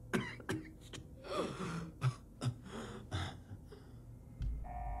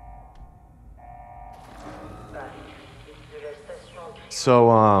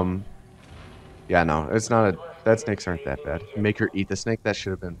 So, yeah, no, it's not a... That snakes aren't that bad. Make her eat the snake? That should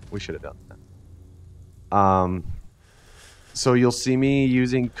have been... We should have done that. So you'll see me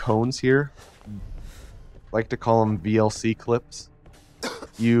using cones here. Like to call them VLC clips.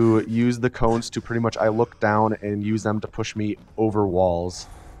 You use the cones to pretty much, I look down and use them to push me over walls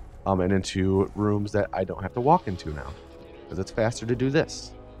and into rooms that I don't have to walk into now. Because it's faster to do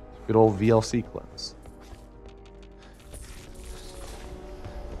this. Good old VLC clips.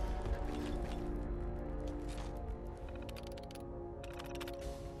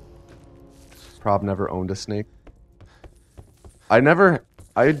 Prob never owned a snake. I never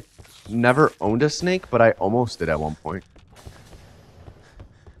owned a snake, but I almost did at one point.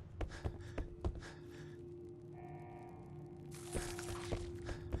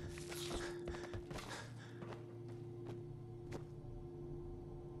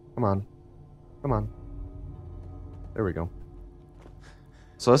 Come on. Come on. There we go.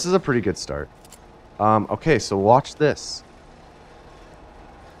 So this is a pretty good start. Okay, so watch this.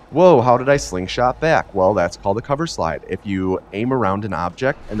 Whoa, how did I slingshot back? Well, that's called a cover slide. If you aim around an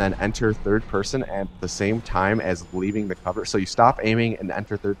object and then enter third person at the same time as leaving the cover, so you stop aiming and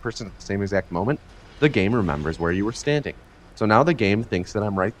enter third person at the same exact moment, the game remembers where you were standing. So now the game thinks that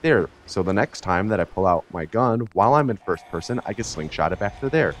I'm right there. So the next time that I pull out my gun while I'm in first person, I can slingshot it back to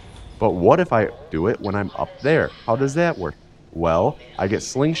there. But what if I do it when I'm up there? How does that work? Well, I get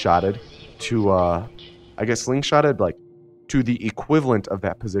slingshotted like to the equivalent of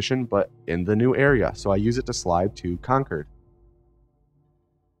that position, but in the new area. So I use it to slide to Concord.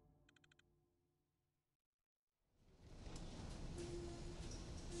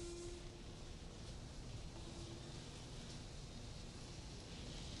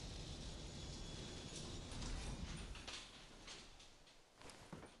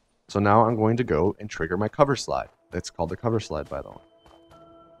 So now I'm going to go and trigger my cover slide. It's called the cover slide, by the way.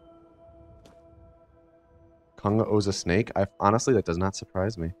 Kunga owes a snake. Honestly, that does not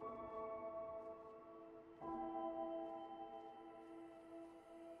surprise me.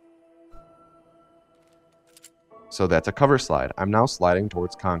 So that's a cover slide. I'm now sliding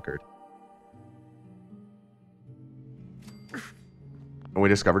towards Concord. And we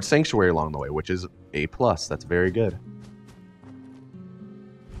discovered Sanctuary along the way, which is A+. That's very good.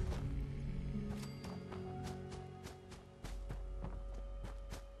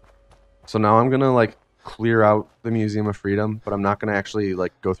 So now I'm gonna like clear out the Museum of Freedom, but I'm not gonna actually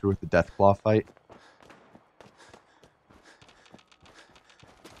like go through with the Deathclaw fight.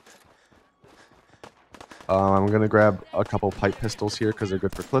 I'm gonna grab a couple pipe pistols here because they're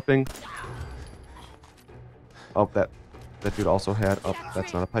good for clipping. Oh, that dude also had. Oh,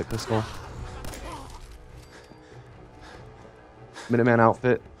 that's not a pipe pistol. Minuteman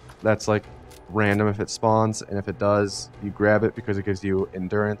outfit. That's like random if it spawns, and if it does, you grab it because it gives you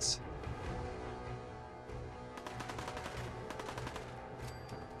endurance.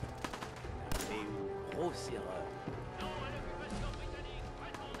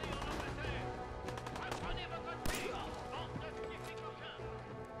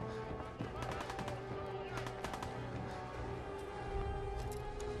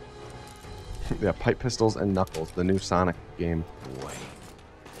 Yeah, pipe pistols and knuckles, the new Sonic game.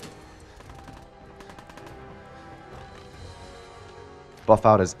 Buff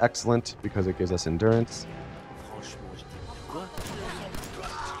out is excellent because it gives us endurance.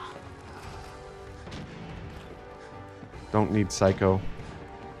 Don't need Psycho.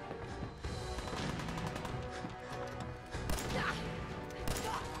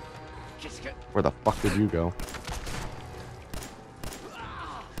 Where the fuck did you go?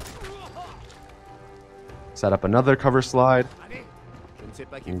 Set up another cover slide.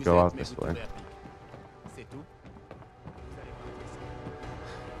 And go out this way.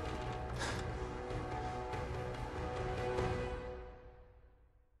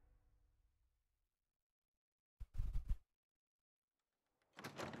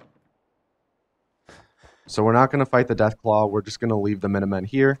 So we're not going to fight the Deathclaw. We're just going to leave the Minutemen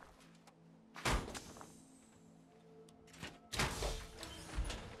here.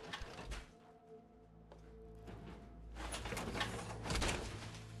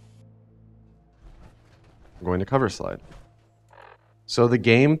 I'm going to cover slide. So the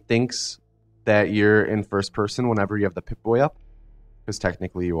game thinks that you're in first person whenever you have the Pip-Boy up, because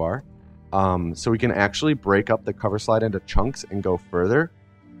technically you are. So we can actually break up the cover slide into chunks and go further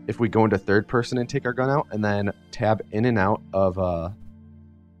if we go into third person and take our gun out, and then tab in and out of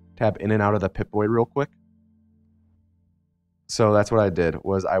the Pip-Boy real quick. So that's what I did,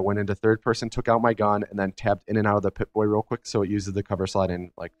 was I went into third person, took out my gun, and then tabbed in and out of the Pip-Boy real quick, so it uses the cover slide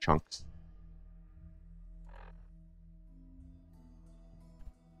in like chunks.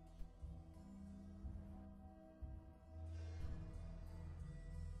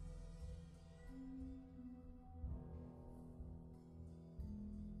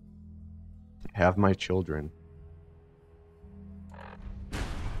 Have my children.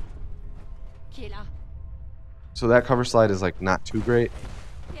 So that cover slide is like not too great.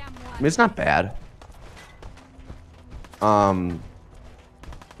 I mean, it's not bad.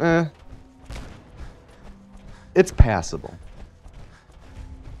 It's passable.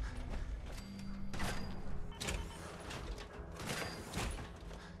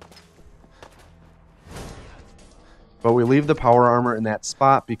 But we leave the power armor in that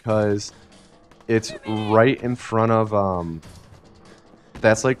spot because it's right in front of,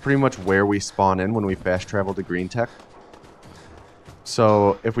 that's like pretty much where we spawn in when we fast travel to Green Tech.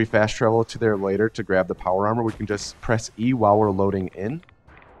 So if we fast travel to there later to grab the power armor, we can just press E while we're loading in.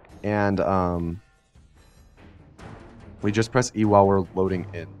 And we just press E while we're loading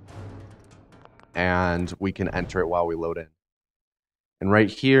in. And we can enter it while we load in. And right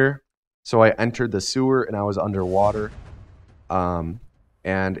here, so I entered the sewer and I was underwater.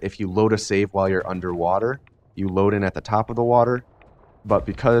 And if you load a save while you're underwater, you load in at the top of the water. But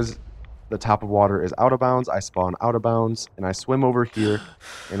because the top of water is out of bounds, I spawn out of bounds, and I swim over here,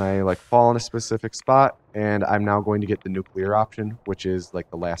 and I like fall in a specific spot, and I'm now going to get the nuclear option, which is like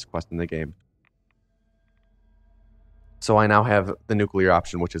the last quest in the game. So I now have the nuclear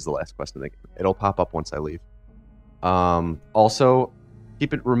option, which is the last quest in the game. It'll pop up once I leave. Also,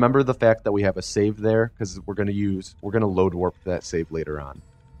 remember the fact that we have a save there, because we're gonna load warp that save later on.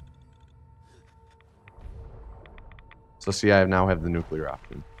 So see, I now have the nuclear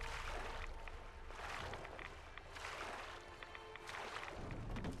option.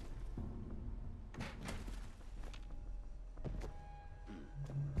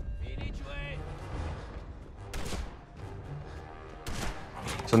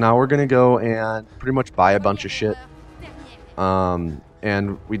 So now we're gonna go and pretty much buy a bunch of shit.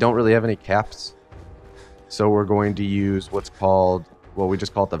 And we don't really have any caps. So we're going to use what's called, well, we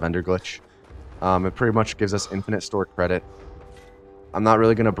just call it the vendor glitch. It pretty much gives us infinite store credit. I'm not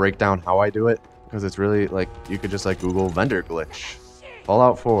really gonna break down how I do it, because it's really like, you could just like Google vendor glitch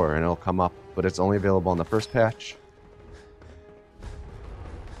Fallout 4 and it'll come up, but it's only available on the first patch.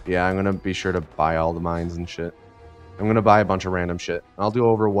 Yeah, I'm gonna be sure to buy all the mines and shit. I'm gonna buy a bunch of random shit. I'll do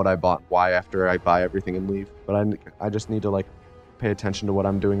over what I bought, why after I buy everything and leave. But I just need to like pay attention to what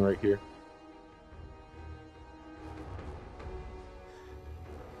I'm doing right here.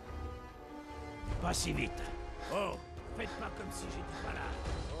 Pas si vite. Oh, faites pas comme si j'étais pas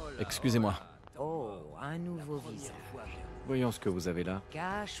là. Excusez-moi. Oh, un nouveau visage. Voyons ce que vous avez là.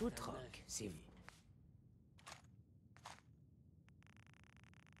 Cash ou troc, c'est vous.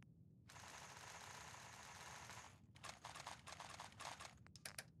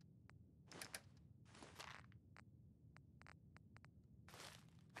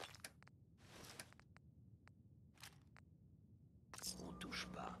 On touche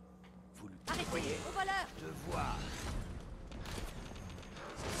pas. Vous le Arrêtez, voyez, au voleur. de voir.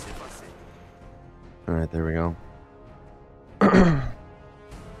 Ce qui s'est passé. Alright, there we go.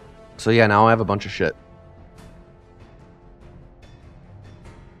 So yeah, now I have a bunch of shit.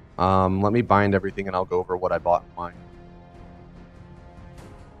 Let me bind everything and I'll go over what I bought and why.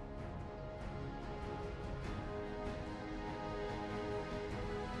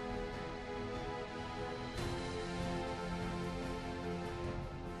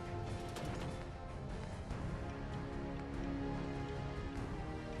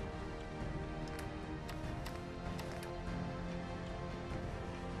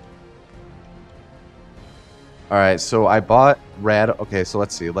 Alright, so I bought rad. Okay, so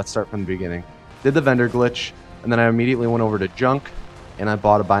let's see. Let's start from the beginning. Did the vendor glitch, and then I immediately went over to junk, and I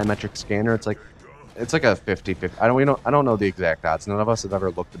bought a biometric scanner. It's like a 50-50. I don't know the exact odds. None of us have ever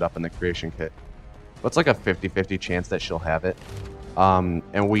looked it up in the creation kit. But it's like a 50-50 chance that she'll have it.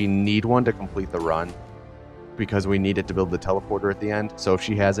 And we need one to complete the run, because we need it to build the teleporter at the end. So if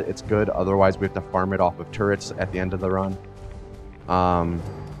she has it, it's good. Otherwise, we have to farm it off of turrets at the end of the run.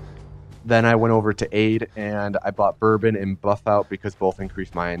 Then I went over to aight and I bought bourbon and buff out because both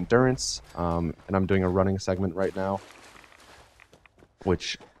increase my endurance. And I'm doing a running segment right now,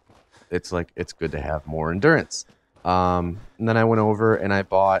 which it's good to have more endurance. And then I went over and I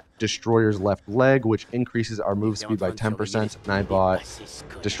bought Destroyer's left leg, which increases our move speed by 10%. And I bought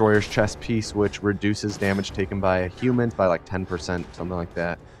Destroyer's chest piece, which reduces damage taken by humans by like 10%, something like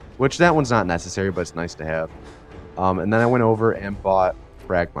that. Which that one's not necessary, but it's nice to have. And then I went over and bought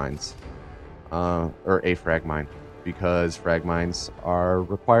frag mines. Or a frag mine, because frag mines are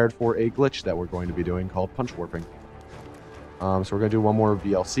required for a glitch that we're going to be doing called punch warping. So we're going to do one more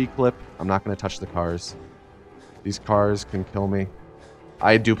VLC clip. I'm not going to touch the cars. These cars can kill me.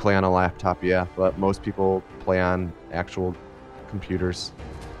 I do play on a laptop, yeah, but most people play on actual computers.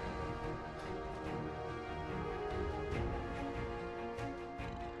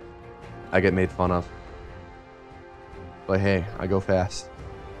 I get made fun of. But hey, I go fast.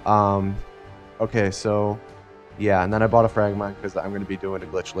 Okay, so yeah, and then I bought a frag mine because I'm going to be doing a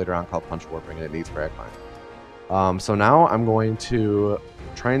glitch later on called punch warping, and it needs frag mine. So now I'm going to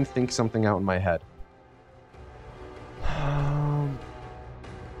try and think something out in my head.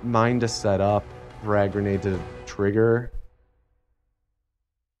 Mine to set up, frag grenade to trigger.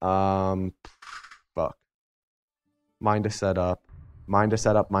 Fuck. Mine to set up, mine to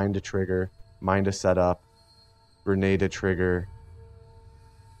set up, mine to trigger, mine to set up, grenade to trigger.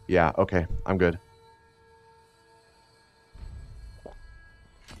 Yeah, okay, I'm good.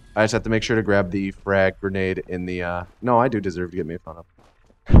 I just have to make sure to grab the frag grenade in the, no, I do deserve to get made fun of.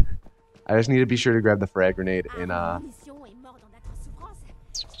 I just need to be sure to grab the frag grenade in,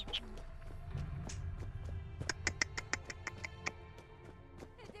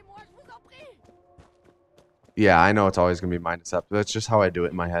 yeah, I know it's always going to be mine to set, but that's just how I do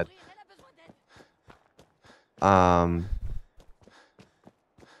it in my head. I'm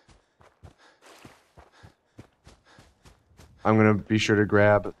gonna be sure to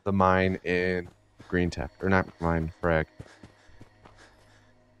grab the mine in green tech, or not mine, frag.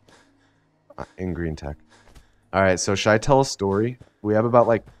 In green tech. All right, so should I tell a story? We have about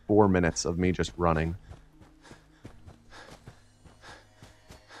like 4 minutes of me just running.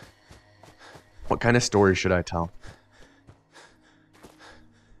 What kind of story should I tell?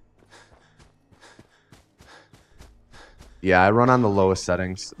 Yeah, I run on the lowest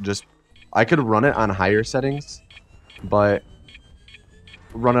settings. I could run it on higher settings, but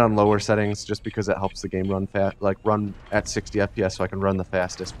run it on lower settings just because it helps the game run fast, like run at 60 FPS so I can run the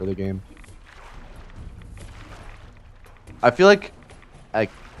fastest for the game. I feel like, I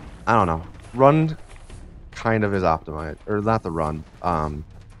don't know, run kind of is optimized, or not the run.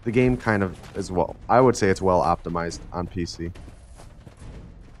 The game kind of is I would say it's well optimized on PC.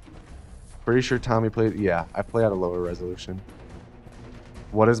 Pretty sure Tommy played, yeah, I play at a lower resolution.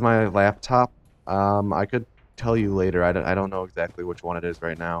 What is my laptop? I could tell you later. I don't know exactly which one it is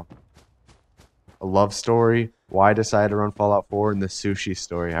right now. A love story, why I decided to run Fallout 4, and the sushi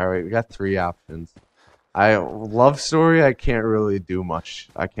story. Alright, we got 3 options. Love story, I can't really do much.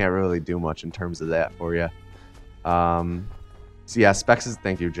 I can't really do much in terms of that for you. So yeah, Specs is,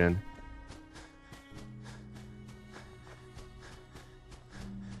 thank you, Jin.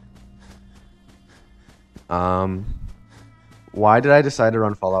 Why did I decide to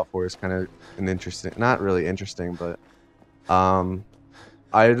run Fallout 4 is kind of an interesting, not really interesting, but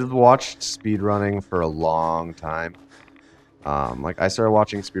I watched speedrunning for a long time. Like I started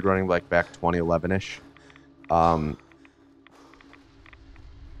watching speedrunning like back 2011-ish.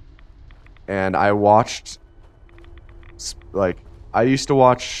 And I watched, like, I used to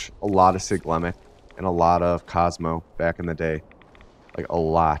watch a lot of Siglemic and a lot of Cosmo back in the day. Like, a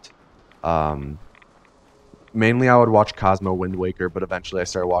lot. Mainly I would watch Cosmo Wind Waker, but eventually I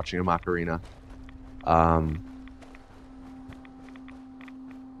started watching a Macarena. And,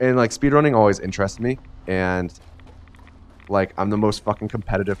 like, speedrunning always interests me, and, like, I'm the most fucking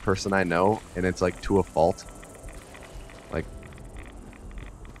competitive person I know, and it's, like, to a fault. Like,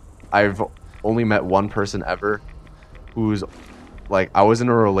 I've only met one person ever who's, like, I was in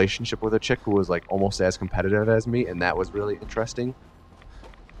a relationship with a chick who was, like, almost as competitive as me, and that was really interesting.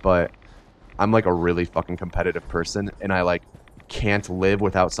 But I'm, like, a really fucking competitive person, and I, like, can't live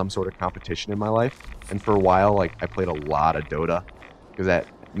without some sort of competition in my life. And for a while, like, I played a lot of Dota, because that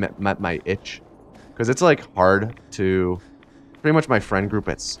met my itch. Because it's, like, hard to... Pretty much my friend group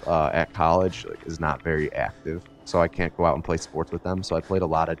at college like, is not very active, so I can't go out and play sports with them. So I played a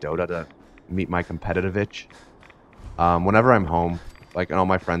lot of Dota to meet my competitive itch. Whenever I'm home, like, and all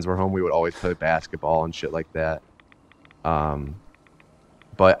my friends were home, we would always play basketball and shit like that.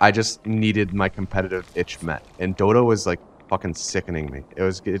 But I just needed my competitive itch met, and Dota was like fucking sickening me.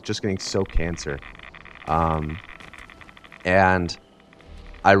 It's just getting so cancer. And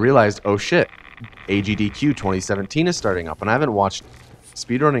I realized, oh shit, AGDQ 2017 is starting up, and I haven't watched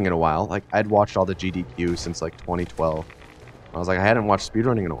speedrunning in a while. Like, I'd watched all the GDQ since like 2012. I was like, I hadn't watched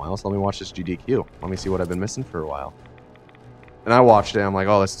speedrunning in a while, so let me watch this GDQ. Let me see what I've been missing for a while. And I watched it, and I'm like,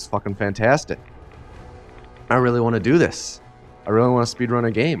 oh, this is fucking fantastic. I really want to do this. I really want to speedrun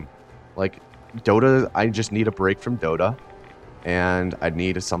a game. Like, Dota, I just need a break from Dota, and I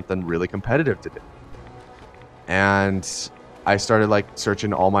need something really competitive to do. And I started, like,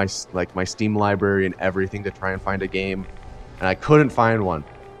 searching all my Steam library and everything to try and find a game, and I couldn't find one.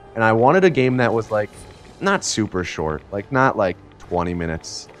 And I wanted a game that was, like, not super short, like, not, like, 20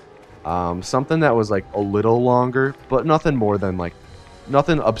 minutes. Something that was, like, a little longer, but nothing more than, like,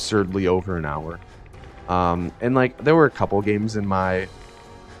 nothing absurdly over an hour. And, like, there were a couple games in my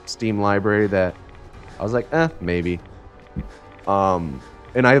Steam library that I was like, maybe. And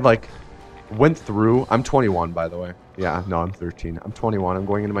I, like, went through... I'm 21, by the way. Yeah, no, I'm 13. I'm 21. I'm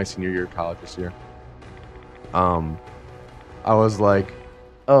going into my senior year of college this year. I was like,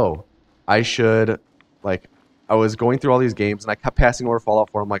 oh, I should, like... I was going through all these games, and I kept passing over Fallout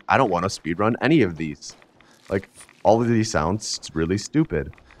 4. I'm like, I don't want to speedrun any of these. Like, all of these sounds really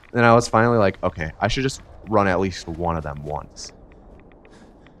stupid. And I was finally like, okay, I should just run at least one of them once.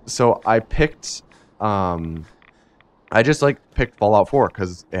 So I picked, I just, like, picked Fallout 4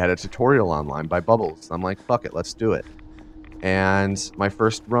 because it had a tutorial online by Bubbles. I'm like, fuck it, let's do it. And my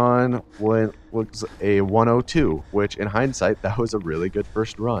first run was a 102, which in hindsight, that was a really good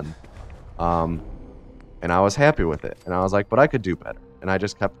first run. And I was happy with it. And I was like, but I could do better. And I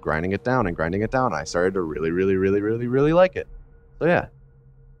just kept grinding it down and grinding it down. I started to really, really, really, really, really like it. So yeah.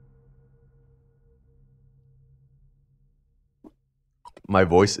 My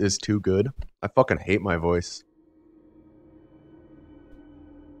voice is too good. I fucking hate my voice.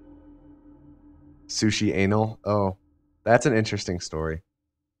 Sushi anal. Oh, that's an interesting story.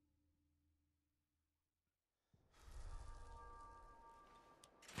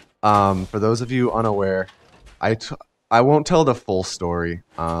 For those of you unaware, I won't tell the full story.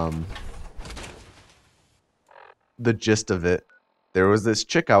 The gist of it, there was this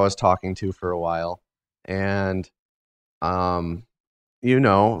chick I was talking to for a while, and you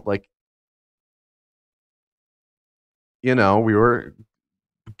know, like, you know, we were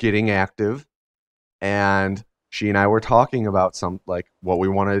getting active, and she and I were talking about like what we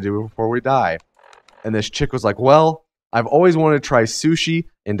wanted to do before we die. And this chick was like, "Well, I've always wanted to try sushi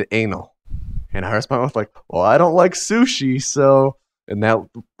and anal." And I responded with like, "Well, I don't like sushi, so," and that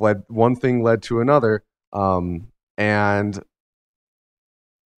one thing led to another. And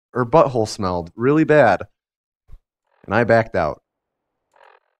her butthole smelled really bad, and I backed out.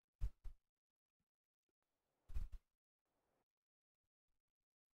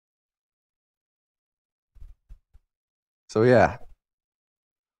 So yeah.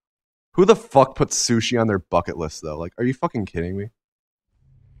 Who the fuck puts sushi on their bucket list though? Like, are you fucking kidding me?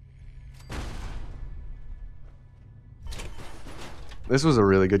 This was a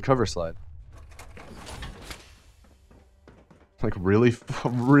really good cover slide. Like, really,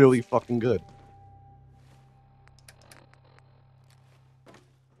 really fucking good.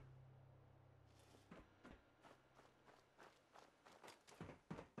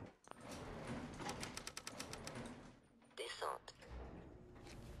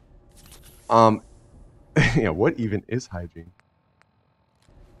 Yeah, what even is hygiene?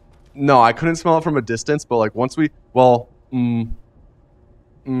 No, I couldn't smell it from a distance, but like once we, well,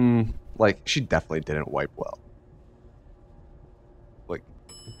 like she definitely didn't wipe well. Like,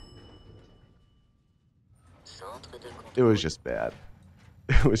 it was just bad.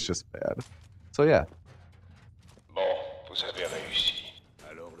 It was just bad. So yeah. Bon, vous avez réussi.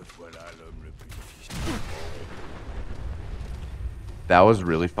 Alors le voilà l'homme le plus difficile. That was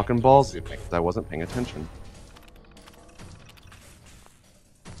really fucking ballsy because I wasn't paying attention.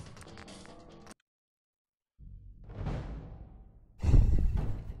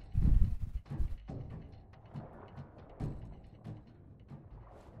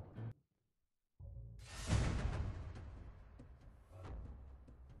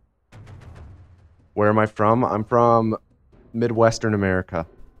 Where am I from? I'm from Midwestern America.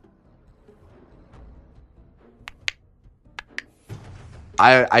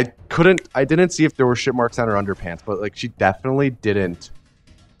 I didn't see if there were shit marks on her underpants, but like she definitely didn't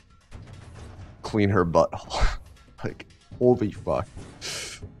clean her butthole. Like, holy fuck.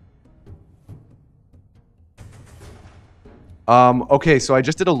 Okay, so I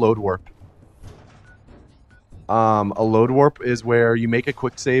just did a load warp. A load warp is where you make a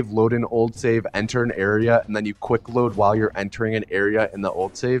quick save, load an old save, enter an area, and then you quick load while you're entering an area in the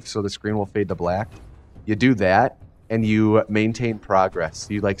old save, so the screen will fade to black. You do that, and you maintain progress.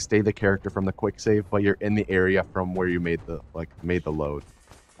 You like stay the character from the quick save, but you're in the area from where you made the load.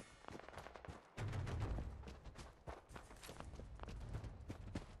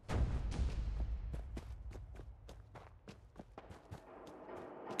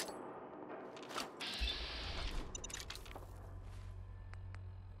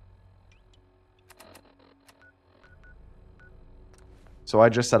 So I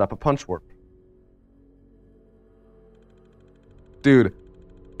just set up a punch warp. Dude,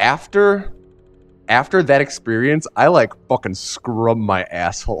 after that experience, I like fucking scrub my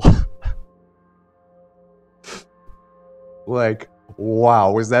asshole. Like,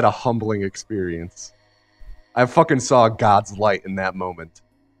 wow, was that a humbling experience? I fucking saw God's light in that moment.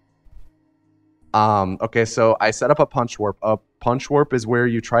 Okay, so I set up a punch warp. A punch warp is where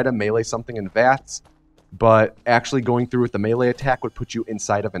you try to melee something in VATS, but actually going through with the melee attack would put you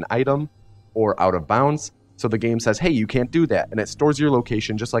inside of an item or out of bounds. So the game says, hey, you can't do that. And it stores your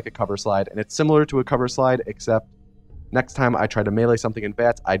location just like a cover slide. And it's similar to a cover slide, except next time I try to melee something in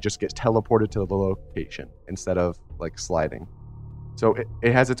VATS, I just get teleported to the location instead of like sliding. So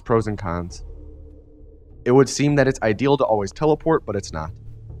it has its pros and cons. It would seem that it's ideal to always teleport, but it's not.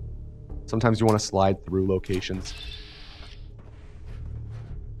 Sometimes you want to slide through locations.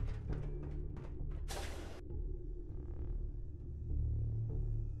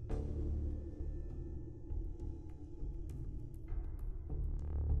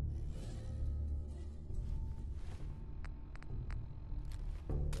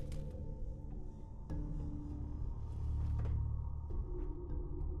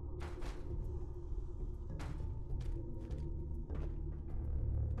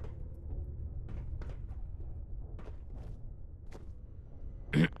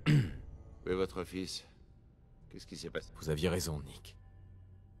 Où est votre fils? Qu'est-ce qui s'est passé? Vous aviez raison, Nick.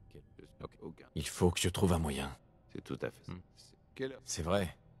 Ok, aucun. Il faut que je trouve un moyen. C'est tout à fait ça. Quelle heure? C'est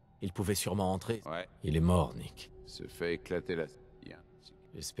vrai. Il pouvait sûrement entrer. Ouais. Il est mort, Nick. Se fait éclater la...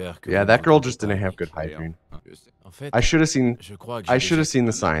 J'espère que... Yeah, that girl just didn't have good hygiene. En fait, I should have seen. je crois que I j'ai should have déjà- seen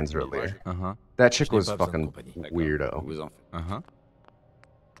the signs earlier. That chick Je n'ai was pas besoin de fucking compagnie. weirdo. Vous en faites.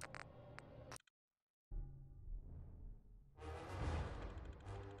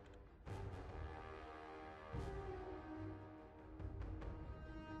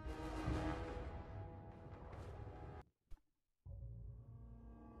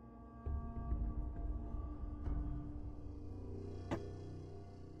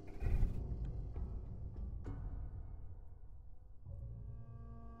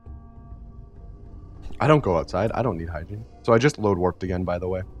 I don't go outside. I don't need hygiene. So I just load warped again, by the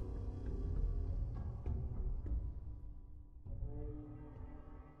way.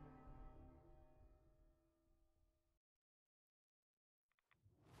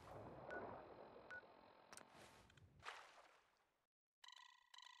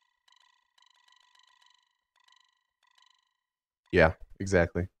 Yeah,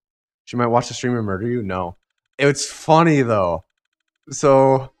 exactly. She might watch the stream and murder you? No. It's funny, though.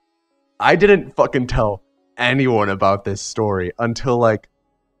 So, I didn't fucking tell anyone about this story until, like,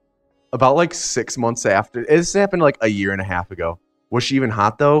 about, like, 6 months after. This happened, like, a year and a half ago. Was she even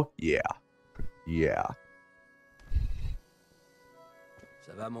hot, though? Yeah. Yeah.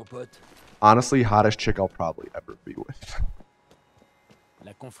 Ça va, mon pote? Honestly, hottest chick I'll probably ever be with.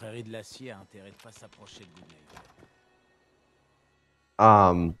 La confrérie de l'acier a intérêt de pas s'approcher de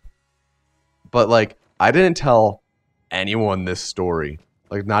Google. But like, I didn't tell anyone this story.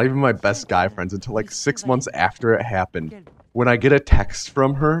 Like, not even my best guy friends until like 6 months after it happened. When I get a text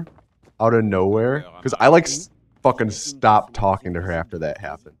from her out of nowhere, because I like fucking stopped talking to her after that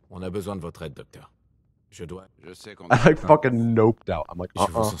happened. On a besoin de votre aide, docteur. Je dois... I like fucking noped out. I'm like, Je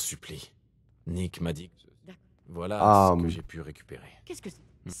vous en supplie. Nick m'a dit... Voilà ce que j'ai pu récupérer. Qu'est-ce que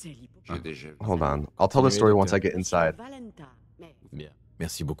c'est? Hold on. I'll tell the story once I get inside. Bien.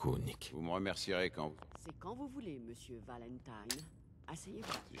 Merci beaucoup, Nick. Vous me remercierez quand vous... C'est quand vous voulez, monsieur Valentine.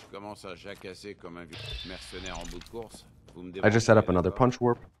 Asseyez-vous. Si je commence à jacasser comme un vieux mercenaire en bout de course, vous me I just set up démontrez, another d'accord? punch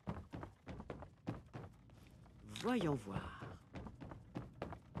warp. Voyons voir.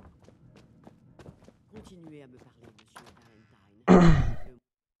 Continuez à me parler, monsieur Valentine.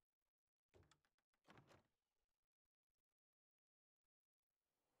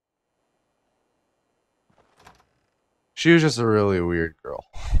 She was just a really weird girl.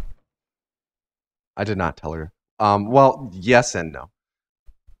 I did not tell her. Well, yes and no.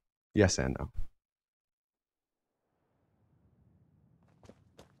 Yes and no.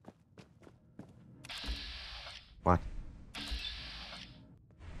 What?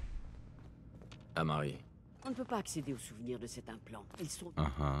 À Marie. On ne peut pas accéder aux souvenirs de cet implant. Ils sont...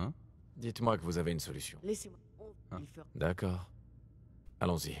 Dites-moi que vous avez une solution. Laissez-moi... Il fera... D'accord.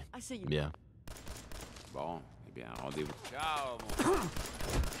 Allons-y. Asseyez-vous. Bien. Bon, eh bien, rendez-vous. Ciao, mon...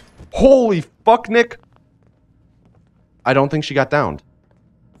 Holy fuck, Nick! I don't think she got downed.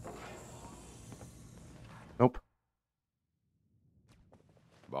 Nope.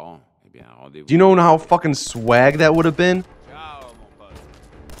 Bon, eh bien, rendez-vous. Do you know how fucking swag that would have been? Ciao, mon pote.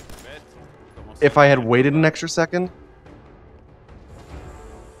 Bête, comment ça If I had waited an extra second?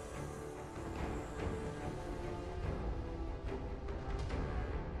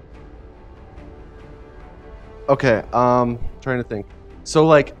 Okay, trying to think. So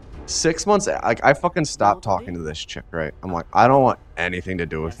like 6 months, like I fucking stopped talking to this chick, right? I'm like, I don't want anything to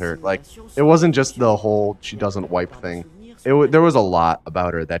do with her. Like, it wasn't just the whole she doesn't wipe thing. There was a lot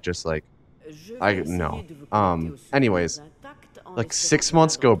about her that just like, I no. Anyways, like 6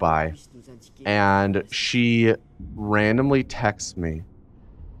 months go by, and she randomly texts me,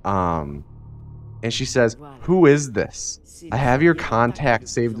 and she says, "Who is this? I have your contact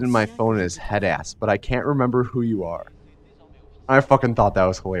saved in my phone as head ass, but I can't remember who you are." I fucking thought that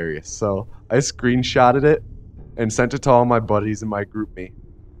was hilarious, so I screenshotted it and sent it to all my buddies in my group me.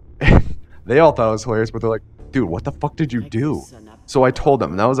 They all thought it was hilarious, but they're like, "Dude, what the fuck did you do?" So I told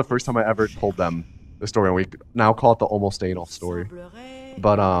them, and that was the first time I ever told them the story, and we now call it the almost anal story.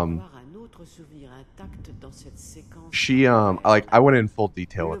 But she like I went in full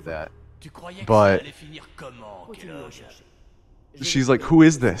detail with that. But she's like, "Who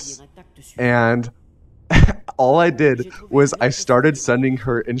is this?" And all I did was I started sending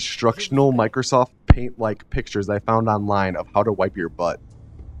her instructional Microsoft Paint like pictures I found online of how to wipe your butt.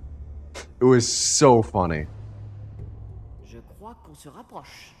 It was so funny. Je crois qu'on se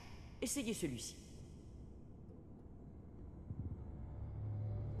rapproche. Essayez celui-ci.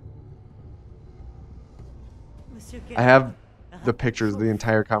 I have the pictures of the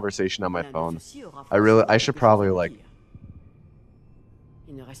entire conversation on my phone. I should probably, like...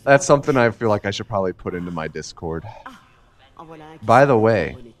 That's something I feel like I should probably put into my Discord. By the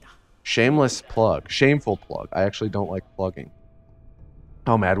way, shameless plug. Shameful plug. I actually don't like plugging.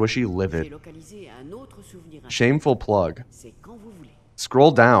 How mad was she? Livid. Shameful plug.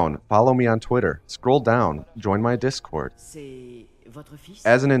 Scroll down. Follow me on Twitter. Scroll down. Join my Discord.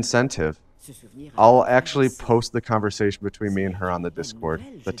 As an incentive, I'll actually post the conversation between me and her on the Discord.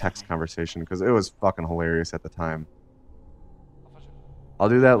 The text conversation, because it was fucking hilarious at the time. I'll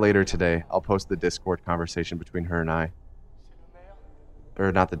do that later today. I'll post the Discord conversation between her and I.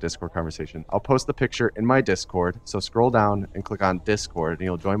 Or not the Discord conversation. I'll post the picture in my Discord. So scroll down and click on Discord and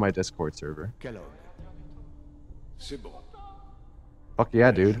you'll join my Discord server. Fuck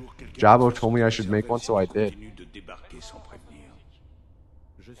yeah, dude. Jabo told me I should make one, so I did.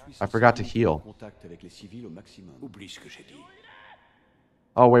 I forgot to heal.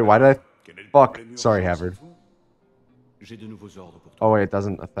 Oh wait, why did I... Fuck. Sorry, Havard. Oh wait, it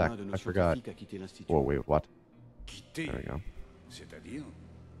doesn't affect. I forgot. Whoa, wait, what? There we go. C'est-à-dire?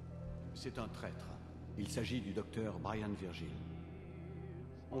 C'est un traître. Il s'agit du docteur Brian Virgil.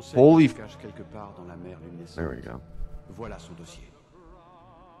 On sait qu'il se cache quelque part dans la mer luminescente. There we go. Voilà son dossier.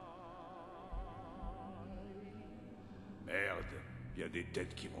 Merde, il y a des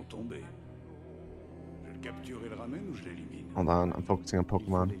têtes qui vont tomber. Je le capture et le ramène ou je l'élimine? Hold on, I'm focusing on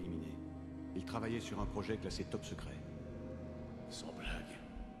Pokemon. Il travaillait sur un projet classé top secret. Sans blague.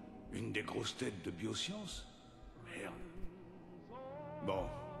 Une des grosses têtes de biosciences? Merde. Bon,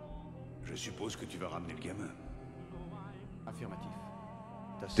 je suppose que tu vas ramener le gamin. Affirmatif.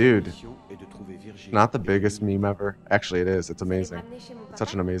 Dude, not the biggest meme ever. Actually, it is. It's amazing. It's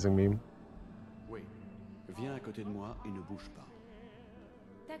such an amazing meme. Oui. Viens à côté de moi et ne bouge pas.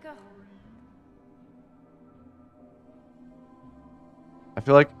 D'accord. I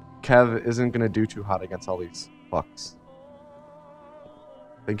feel like Kev isn't gonna do too hot against all these fucks.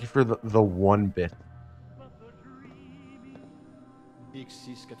 Thank you for the 1 bit.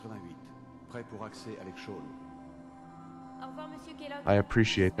 X688, prêt pour accès avec Shaw. Au revoir, Monsieur Kellogg. I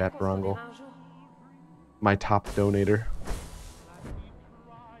appreciate that, Brongle. My top donator.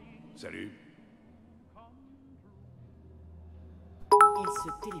 Salut. Il se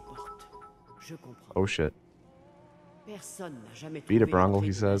téléporte. Je comprends. Oh shit. Personne n'a jamais Beat it, trouvé Brongle, l'entrée he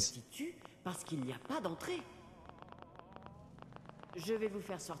de says. l'Institut parce qu'il n'y a pas d'entrée. Je vais vous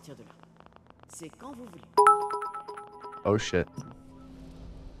faire sortir de là. C'est quand vous voulez. Oh shit.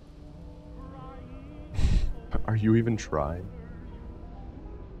 Are you even trying?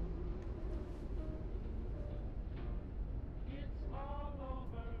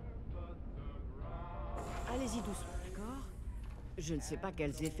 Allez-y doucement, d'accord? Je ne sais pas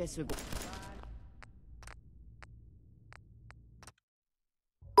quels effets second.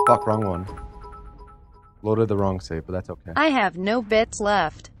 Fuck, wrong one. Loaded the wrong save, but that's okay. I have no bits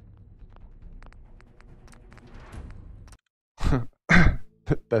left.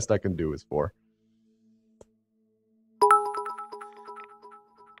 Best I can do is 4.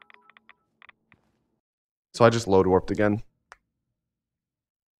 So I just load warped again.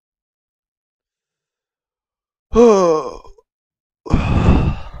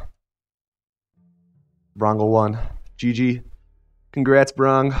 Brongle won. GG. Congrats,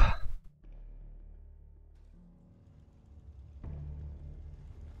 Brong.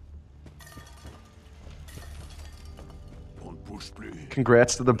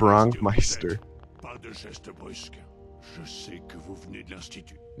 Congrats to the Brongmeister. Pas de geste brusque. Je sais que vous venez de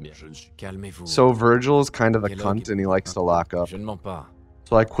l'Institut. Calmez-vous. So Virgil is kind of a cunt and he likes to lock up. Je ne mens pas.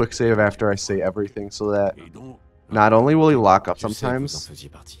 So I quick save after I say everything so that not only will he lock up sometimes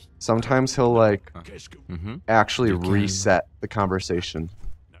he'll like actually reset the conversation.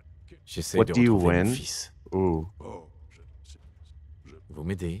 What do you win? Ooh. Vous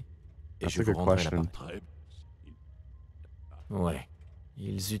m'aidez et That's je a vous good rendrai la question. part. Ouais.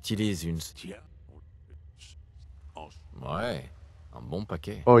 Ils utilisent une... Ouais. Un bon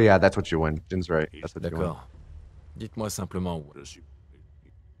paquet. Oh yeah, that's what you win. Jin's right. That's what you win. D'accord. Dites-moi simplement où.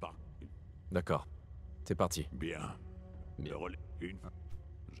 D'accord. C'est parti. Bien.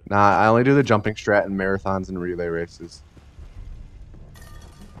 Nah, I only do the jumping strat in marathons and relay races.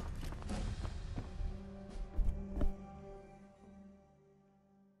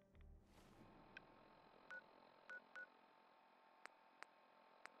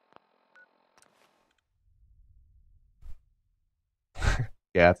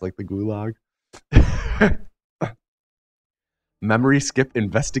 Yeah, it's like the gulag. Memory skip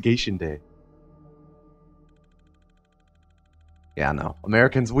investigation day. Yeah, no.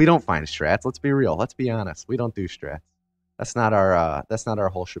 Americans, we don't find strats. Let's be real. Let's be honest. We don't do strats. That's not our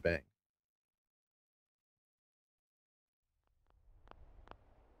whole shebang.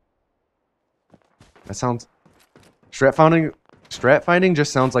 That sounds strat finding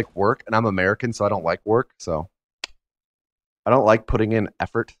just sounds like work, and I'm American, so I don't like work, so I don't like putting in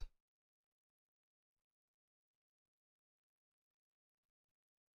effort.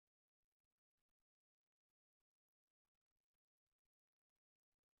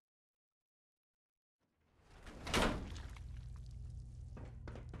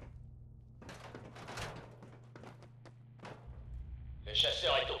 Le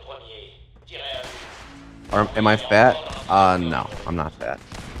chasseur est au premier. Tirez à vue. Or am I fat? No, I'm not fat.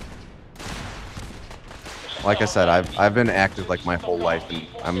 Like I said, I've been active like my whole life, and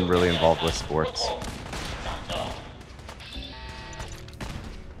I'm really involved with sports.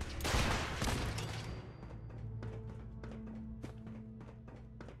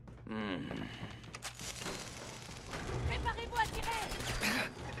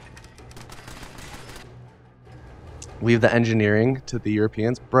 Leave the engineering to the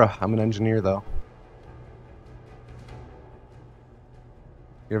Europeans? Bruh, I'm an engineer, though.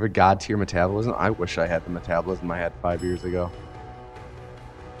 You have a god-tier metabolism? I wish I had the metabolism I had 5 years ago.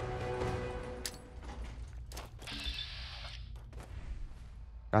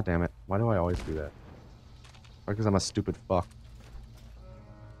 God damn it. Why do I always do that? Because I'm a stupid fuck.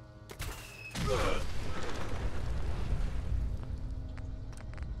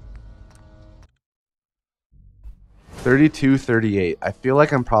 $32.38. I feel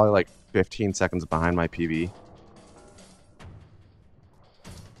like I'm probably like 15 seconds behind my PB.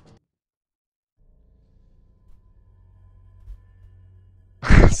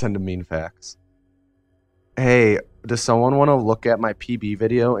 Send a mean fax. Hey, does someone want to look at my PB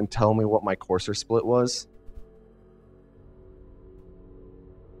video and tell me what my courser split was?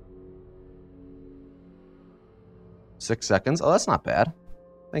 $6 seconds? Oh, that's not bad.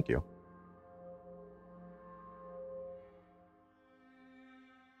 Thank you.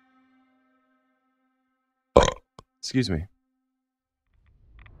 Excuse me.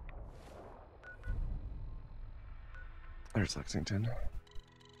 There's Lexington.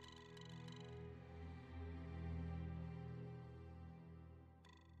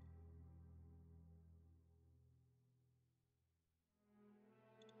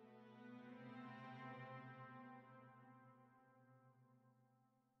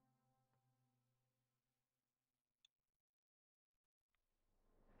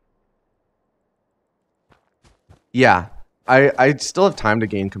 Yeah, I still have time to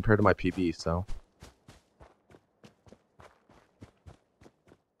gain compared to my PB, so.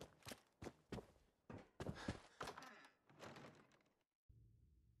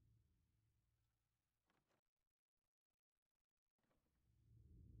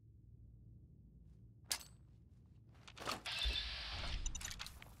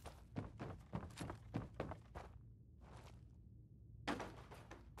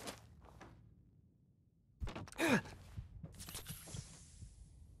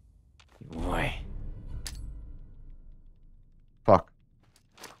 Ouais. Fuck.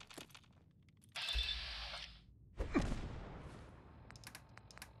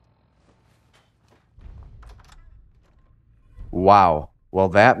 Wow. Well,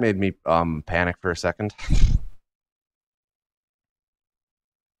 that made me panic for a second.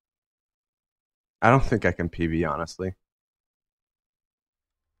 I don't think I can PB, honestly.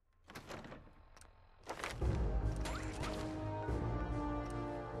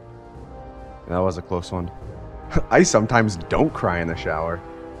 That was a close one. I sometimes don't cry in the shower.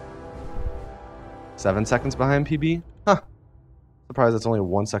 7 seconds behind PB? Huh. Surprised it's only a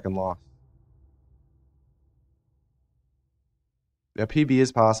 1 second loss. Yeah, PB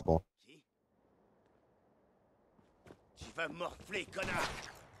is possible. Tu vas morfler, connard!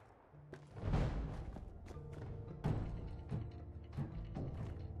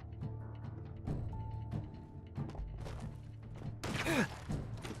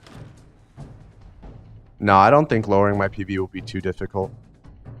 No, I don't think lowering my PB will be too difficult.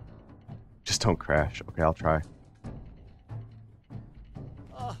 Just don't crash. Okay, I'll try.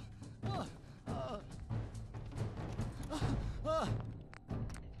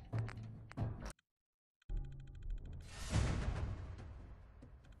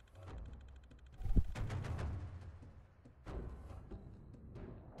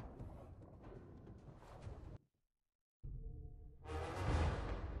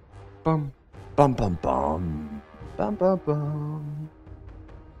 Bum, bum, bum, bum, bum, bum, bum,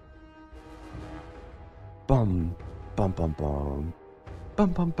 bum, bum, bum, bum,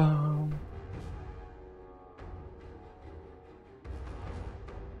 bum, bum, bum.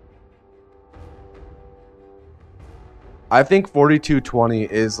 I think 4220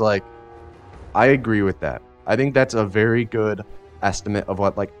 is like, I agree with that. I think that's a very good estimate of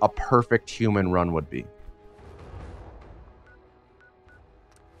what like a perfect human run would be.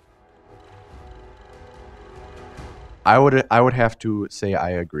 I would have to say I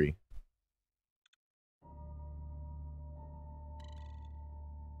agree.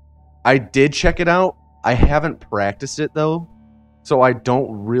 I did check it out. I haven't practiced it though, so I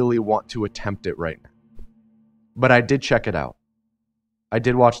don't really want to attempt it right now. But I did check it out. I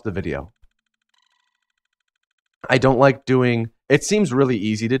did watch the video. I don't like doing... It seems really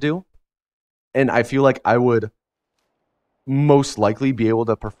easy to do, and I feel like I would most likely be able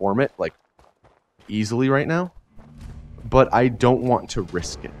to perform it like easily right now, but I don't want to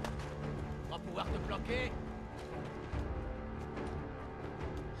risk it.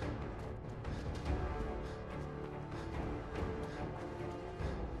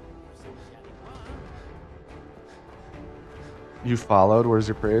 You followed? Where's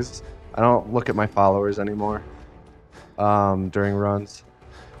your praise? I don't look at my followers anymore during runs.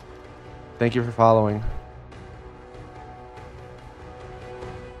 Thank you for following.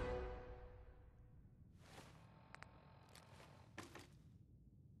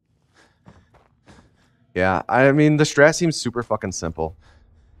 Yeah, I mean, the strat seems super fucking simple.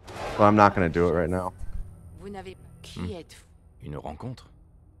 But I'm not going to do it right now. Une rencontre?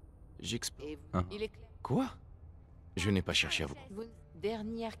 Hein? Quoi? Je n'ai pas cherché à vous.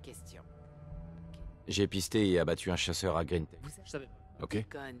 Dernière question. J'ai pisté et abattu un chasseur à Green. Ok.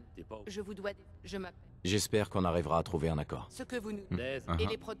 Je vous dois... Je m'appelle... J'espère qu'on arrivera à trouver un accord. Ce que vous nous... Et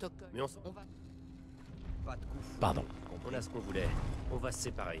les protocoles. Mais on va... Pas de coup. Pardon. On a ce qu'on voulait. On va se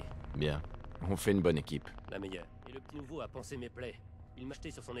séparer. Bien. On fait une bonne équipe. La meilleure. Et le petit nouveau a pansé mes plaies. Il m'a jeté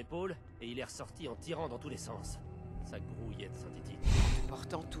sur son épaule et il est ressorti en tirant dans tous les sens. Sa grouillette synthétique.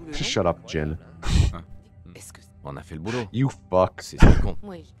 Portant tout le Shut up, Jin. Est-ce que... On a fait le boulot. You fuck. C'est ce con.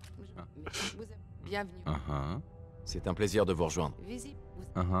 Oui. Bienvenue. C'est un plaisir de vous rejoindre. Visible.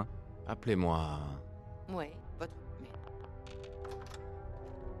 Appelez-moi... Oui, votre...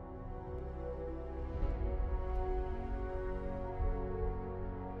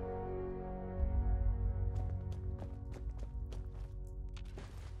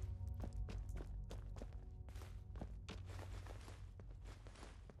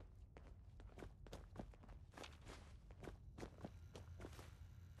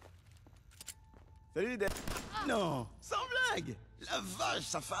 Salut Dave. Non, sans blague. La vache,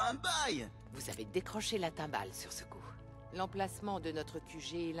 ça fait un bail. Vous avez décroché la timbale sur ce coup. L'emplacement de notre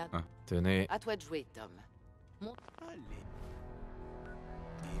QG est là. Tenez. À toi de jouer, Tom. Allez.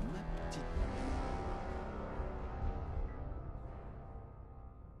 Et ma petite...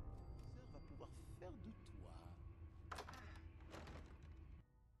 va pouvoir faire de toi.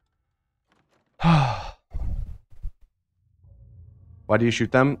 Why do you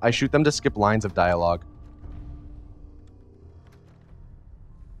shoot them? I shoot them to skip lines of dialogue.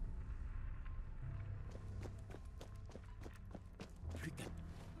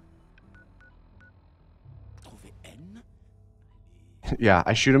 Yeah,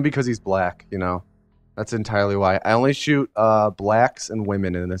 I shoot him because he's black, you know. That's entirely why. I only shoot blacks and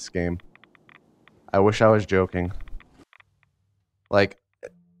women in this game. I wish I was joking. Like,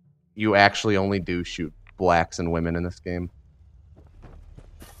 you actually only do shoot blacks and women in this game.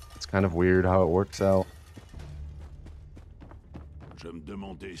 It's kind of weird how it works out. Je me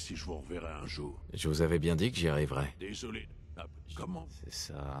demandais si je vous reverrai un jour. Je vous avais bien dit que j'y arriverais. Désolé. Comment? C'est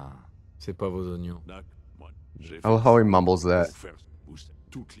ça. C'est pas vos oignons. I love how he mumbles that.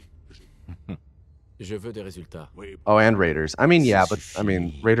 Je veux des résultats. Oh, and Raiders. I mean, yeah, but I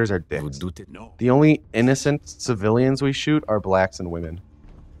mean, Raiders are dicks. The only innocent civilians we shoot are blacks and women.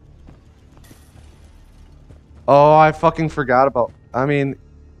 Oh, I fucking forgot about... I mean,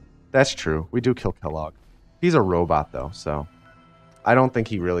 that's true. We do kill Kellogg. He's a robot, though, so... I don't think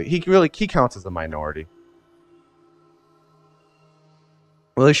he counts as a minority.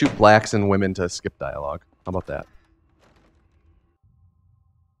 Well, they shoot blacks and women to skip dialogue. How about that?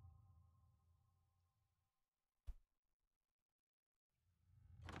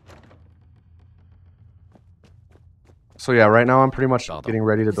 So yeah, right now I'm pretty much getting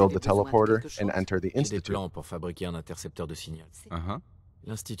ready to build the teleporter and enter the institute. Des plans pour fabriquer un intercepteur de signal.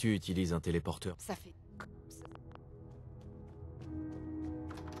 L'Institut utilise un téléporteur.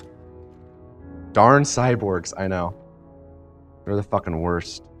 Darn cyborgs, I know. They're the fucking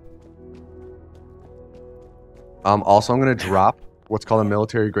worst. Also, I'm going to drop what's called a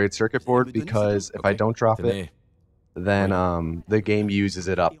military grade circuit board because if I don't drop it, then the game uses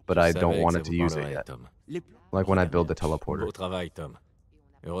it up, but I don't want it to use it yet. Like when I build the teleporter. Beau travail, Tom.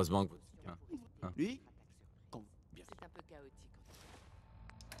 Heureusement que...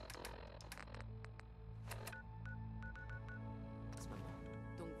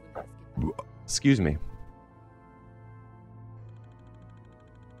 Excuse me.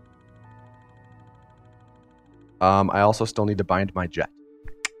 I also still need to bind my jet.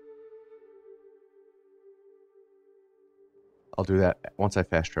 I'll do that once I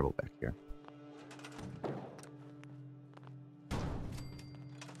fast travel back here.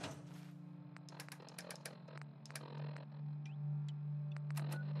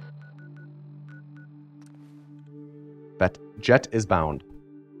 Jet is bound.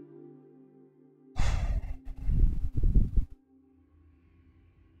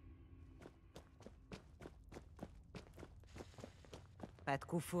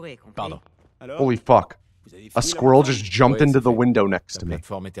 Pardon. Holy fuck. A squirrel just jumped into the window next to me.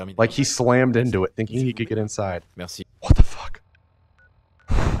 Like he slammed into it thinking he could get inside. Merci. What the fuck?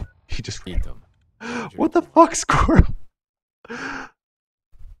 He just... What the fuck, squirrel?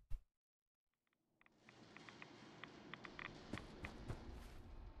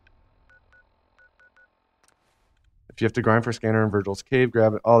 If you have to grind for scanner in Virgil's cave,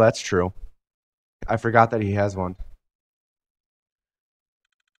 grab it. Oh, that's true. I forgot that he has one.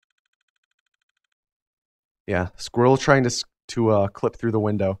 Yeah, squirrel trying to clip through the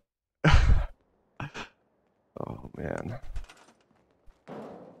window. Oh man.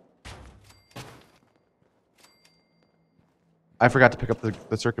 I forgot to pick up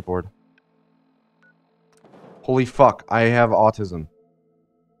the circuit board. Holy fuck, I have autism.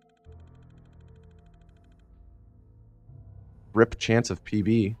 Rip chance of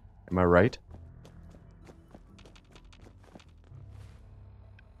PB. Am I right?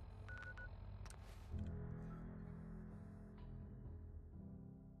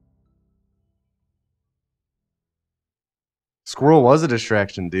 Squirrel was a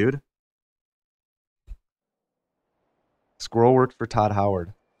distraction, dude. Squirrel worked for Todd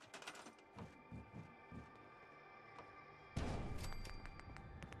Howard.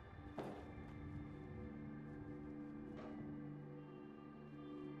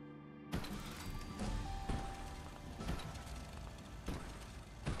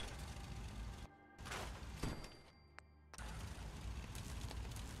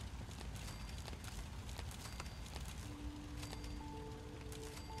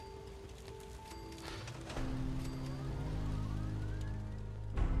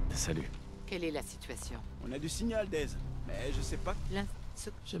 Salut. Quelle est la situation? On a du signal, Daisy, mais je sais pas...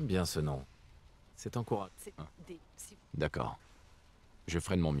 J'aime bien ce nom. C'est encourageant. D'accord. Je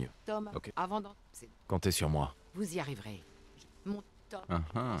ferai de mon mieux. Tom, ok. avant Comptez sur moi. Vous y arriverez. Mon Tom.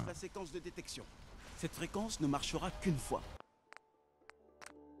 La séquence de détection. Cette fréquence ne marchera qu'une fois.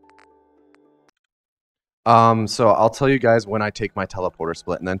 So I'll tell you guys when I take my teleporter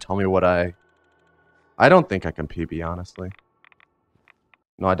split, and then tell me what I don't think I can PB, honestly.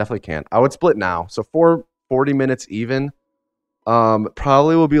 No, I definitely can't. I would split now. So 40 minutes even.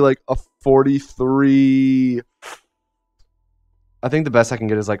 Probably will be like a 43. I think the best I can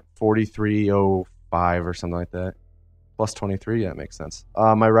get is like 43.05 or something like that. Plus 23, yeah, it makes sense.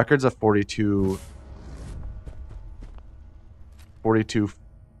 My record's a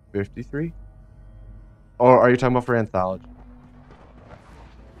 42.53. Or are you talking about for Anthology?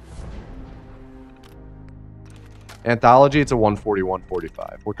 Anthology, it's a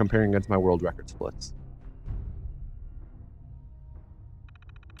 141.45. We're comparing against my world record splits.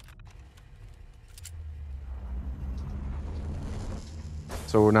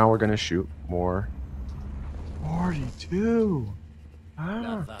 So now we're gonna shoot more. 42.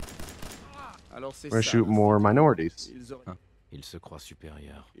 Ah. We're gonna shoot more minorities. Il se croit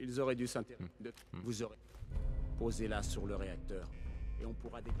supérieur. Ils auraient dû s'intéresser. Vous aurez posez-la sur le réacteur et on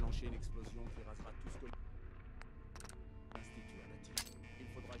pourra déclencher une explosion qui rasera tout ce que l'Institut a bâti. Il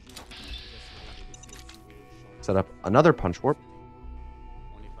faudra juste vous assurer de laisser aussi le champ. Set up another punch warp.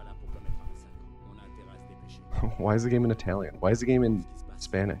 On n'est pas là pour commettre un massacre. On a intérêt à se dépêcher. Why is the game in Italian? Why is the game in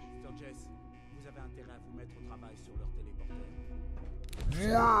Spanish? Vous avez intérêt à vous mettre au travail sur leur téléporteur.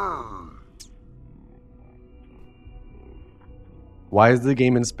 Why is the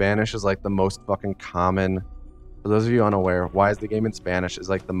game in Spanish is like the most fucking common... For those of you unaware, why is the game in Spanish is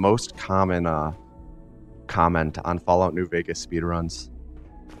like the most common comment on Fallout New Vegas speedruns.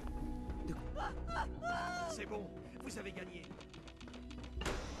 C'est bon, vous avez gagné.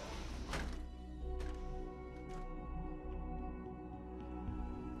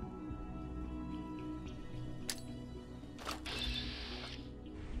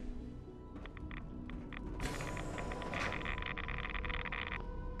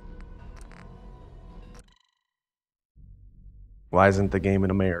 Why isn't the game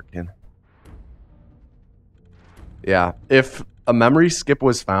in American? Yeah, if a memory skip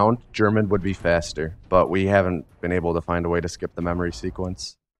was found, German would be faster, but we haven't been able to find a way to skip the memory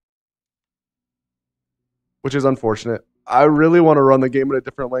sequence. which is unfortunate. I really want to run the game in a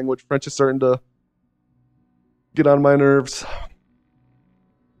different language. French is starting to get on my nerves.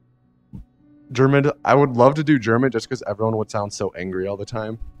 German, I would love to do German just because everyone would sound so angry all the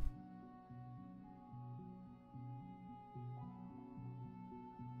time.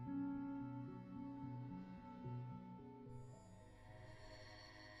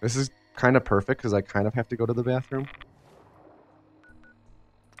 This is kind of perfect because I kind of have to go to the bathroom.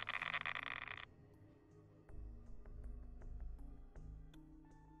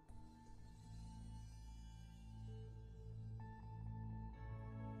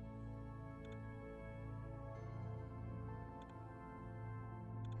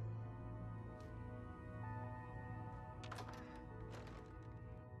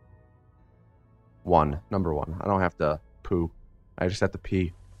 Number one. I don't have to poo. I just have to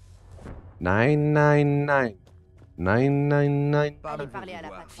pee. 999. 999.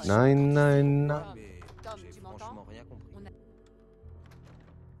 999.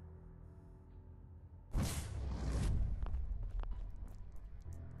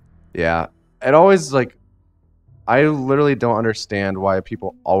 Yeah. It always, like, I literally don't understand why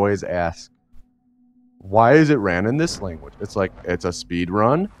people always ask, why is it ran in this language? It's like, it's a speed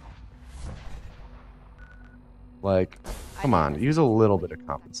run. Like, come on, use a little bit of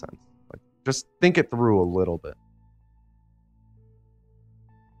common sense. Like, just think it through a little bit.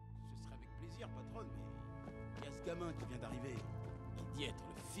 Ce serait avec plaisir, patronne, mais il y a ce gamin qui vient d'arriver. Il dit être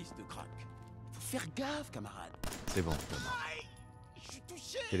le fils de crack. Faut faire gaffe, camarade. C'est bon, Thomas. Je suis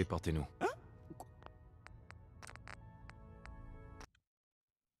touché. Téléportez-nous. Hein?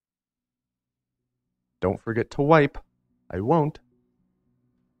 Don't forget to wipe. I won't.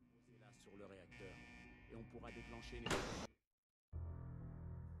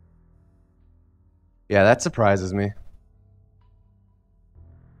 Yeah, that surprises me.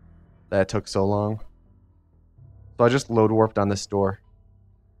 That took so long. So I just load warped on this door.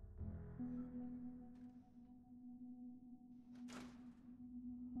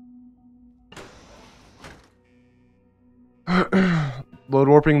 Load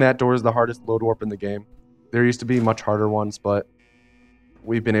warping that door is the hardest load warp in the game. There used to be much harder ones, but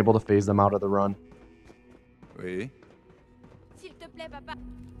we've been able to phase them out of the run. Oui. S'il te plaît, papa.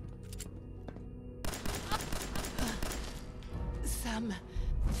 Sam.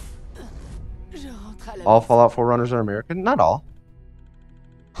 Je rentre à la All Fallout 4 runners are American? Not all.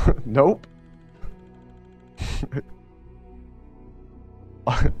 Nope.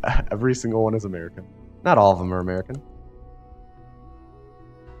 Every single one is American. Not all of them are American.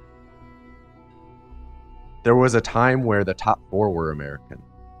 There was a time where the top 4 were American.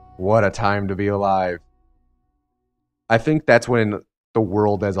 What a time to be alive. I think that's when the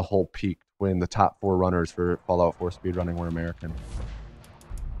world as a whole peaked, when the top 4 runners for Fallout 4 speedrunning were American.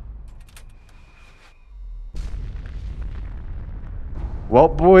 Well,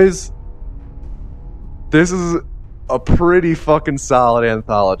 boys, this is a pretty fucking solid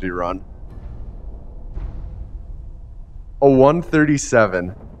anthology run. A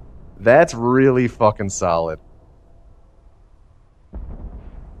 137. That's really fucking solid.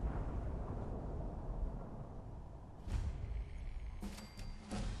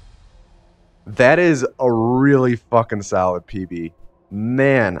 That is a really fucking solid PB.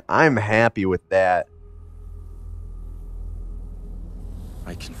 Man, I'm happy with that.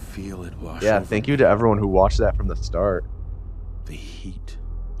 I can feel it wash Yeah, over thank you to everyone who watched that from the start. the heat,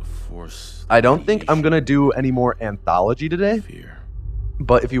 the force. I don't think I'm gonna do any more anthology today.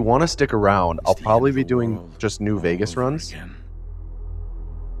 But if you want to stick around, I'll probably be doing just New Vegas runs.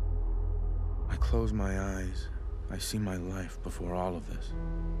 I close my eyes. I see my life before all of this.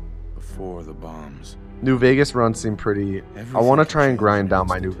 Before the bombs. New Vegas runs seem pretty... I want to try and grind down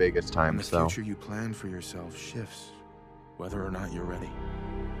my New Vegas And time, the so... future you plan for yourself shifts, whether or not you're ready.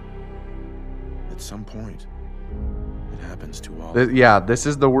 At some point, it happens to all. Yeah, this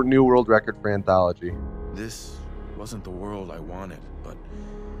is the new world record for anthology. This wasn't the world I wanted, but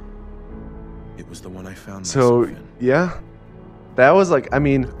it was the one I found So, myself in. yeah. That was like, I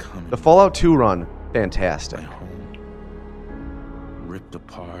mean, the Fallout 2 run, fantastic. Ripped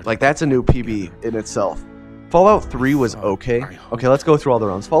apart. Like, that's a new PB in itself. Fallout 3 was okay. Okay, let's go through all the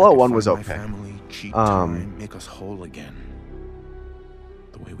runs. Fallout 1 was okay. Make us whole again.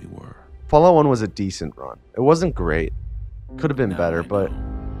 The way we were. Fallout 1 was a decent run. It wasn't great. Could have been better, but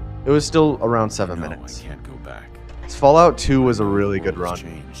it was still around 7 minutes. I can't go back. Fallout 2 was a really good run.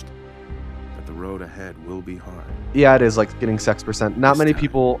 Changed. But the road ahead will be hard. Yeah, it is, like getting 6%. Not many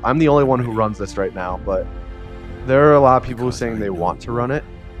people... I'm the only one who runs this right now, but there are a lot of people who saying they want to run it.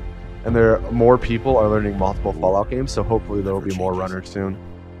 And more people are learning multiple Fallout games, so hopefully there will be more runners soon.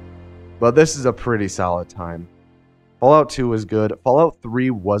 But this is a pretty solid time. Fallout 2 was good. Fallout 3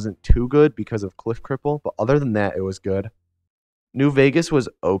 wasn't too good because of Cliff Cripple, but other than that, it was good. New Vegas was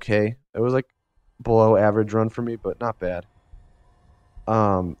okay. It was like below average run for me, but not bad.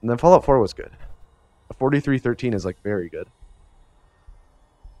 And then Fallout 4 was good. 4313 is like very good.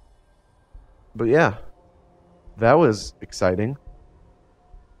 But yeah, that was exciting.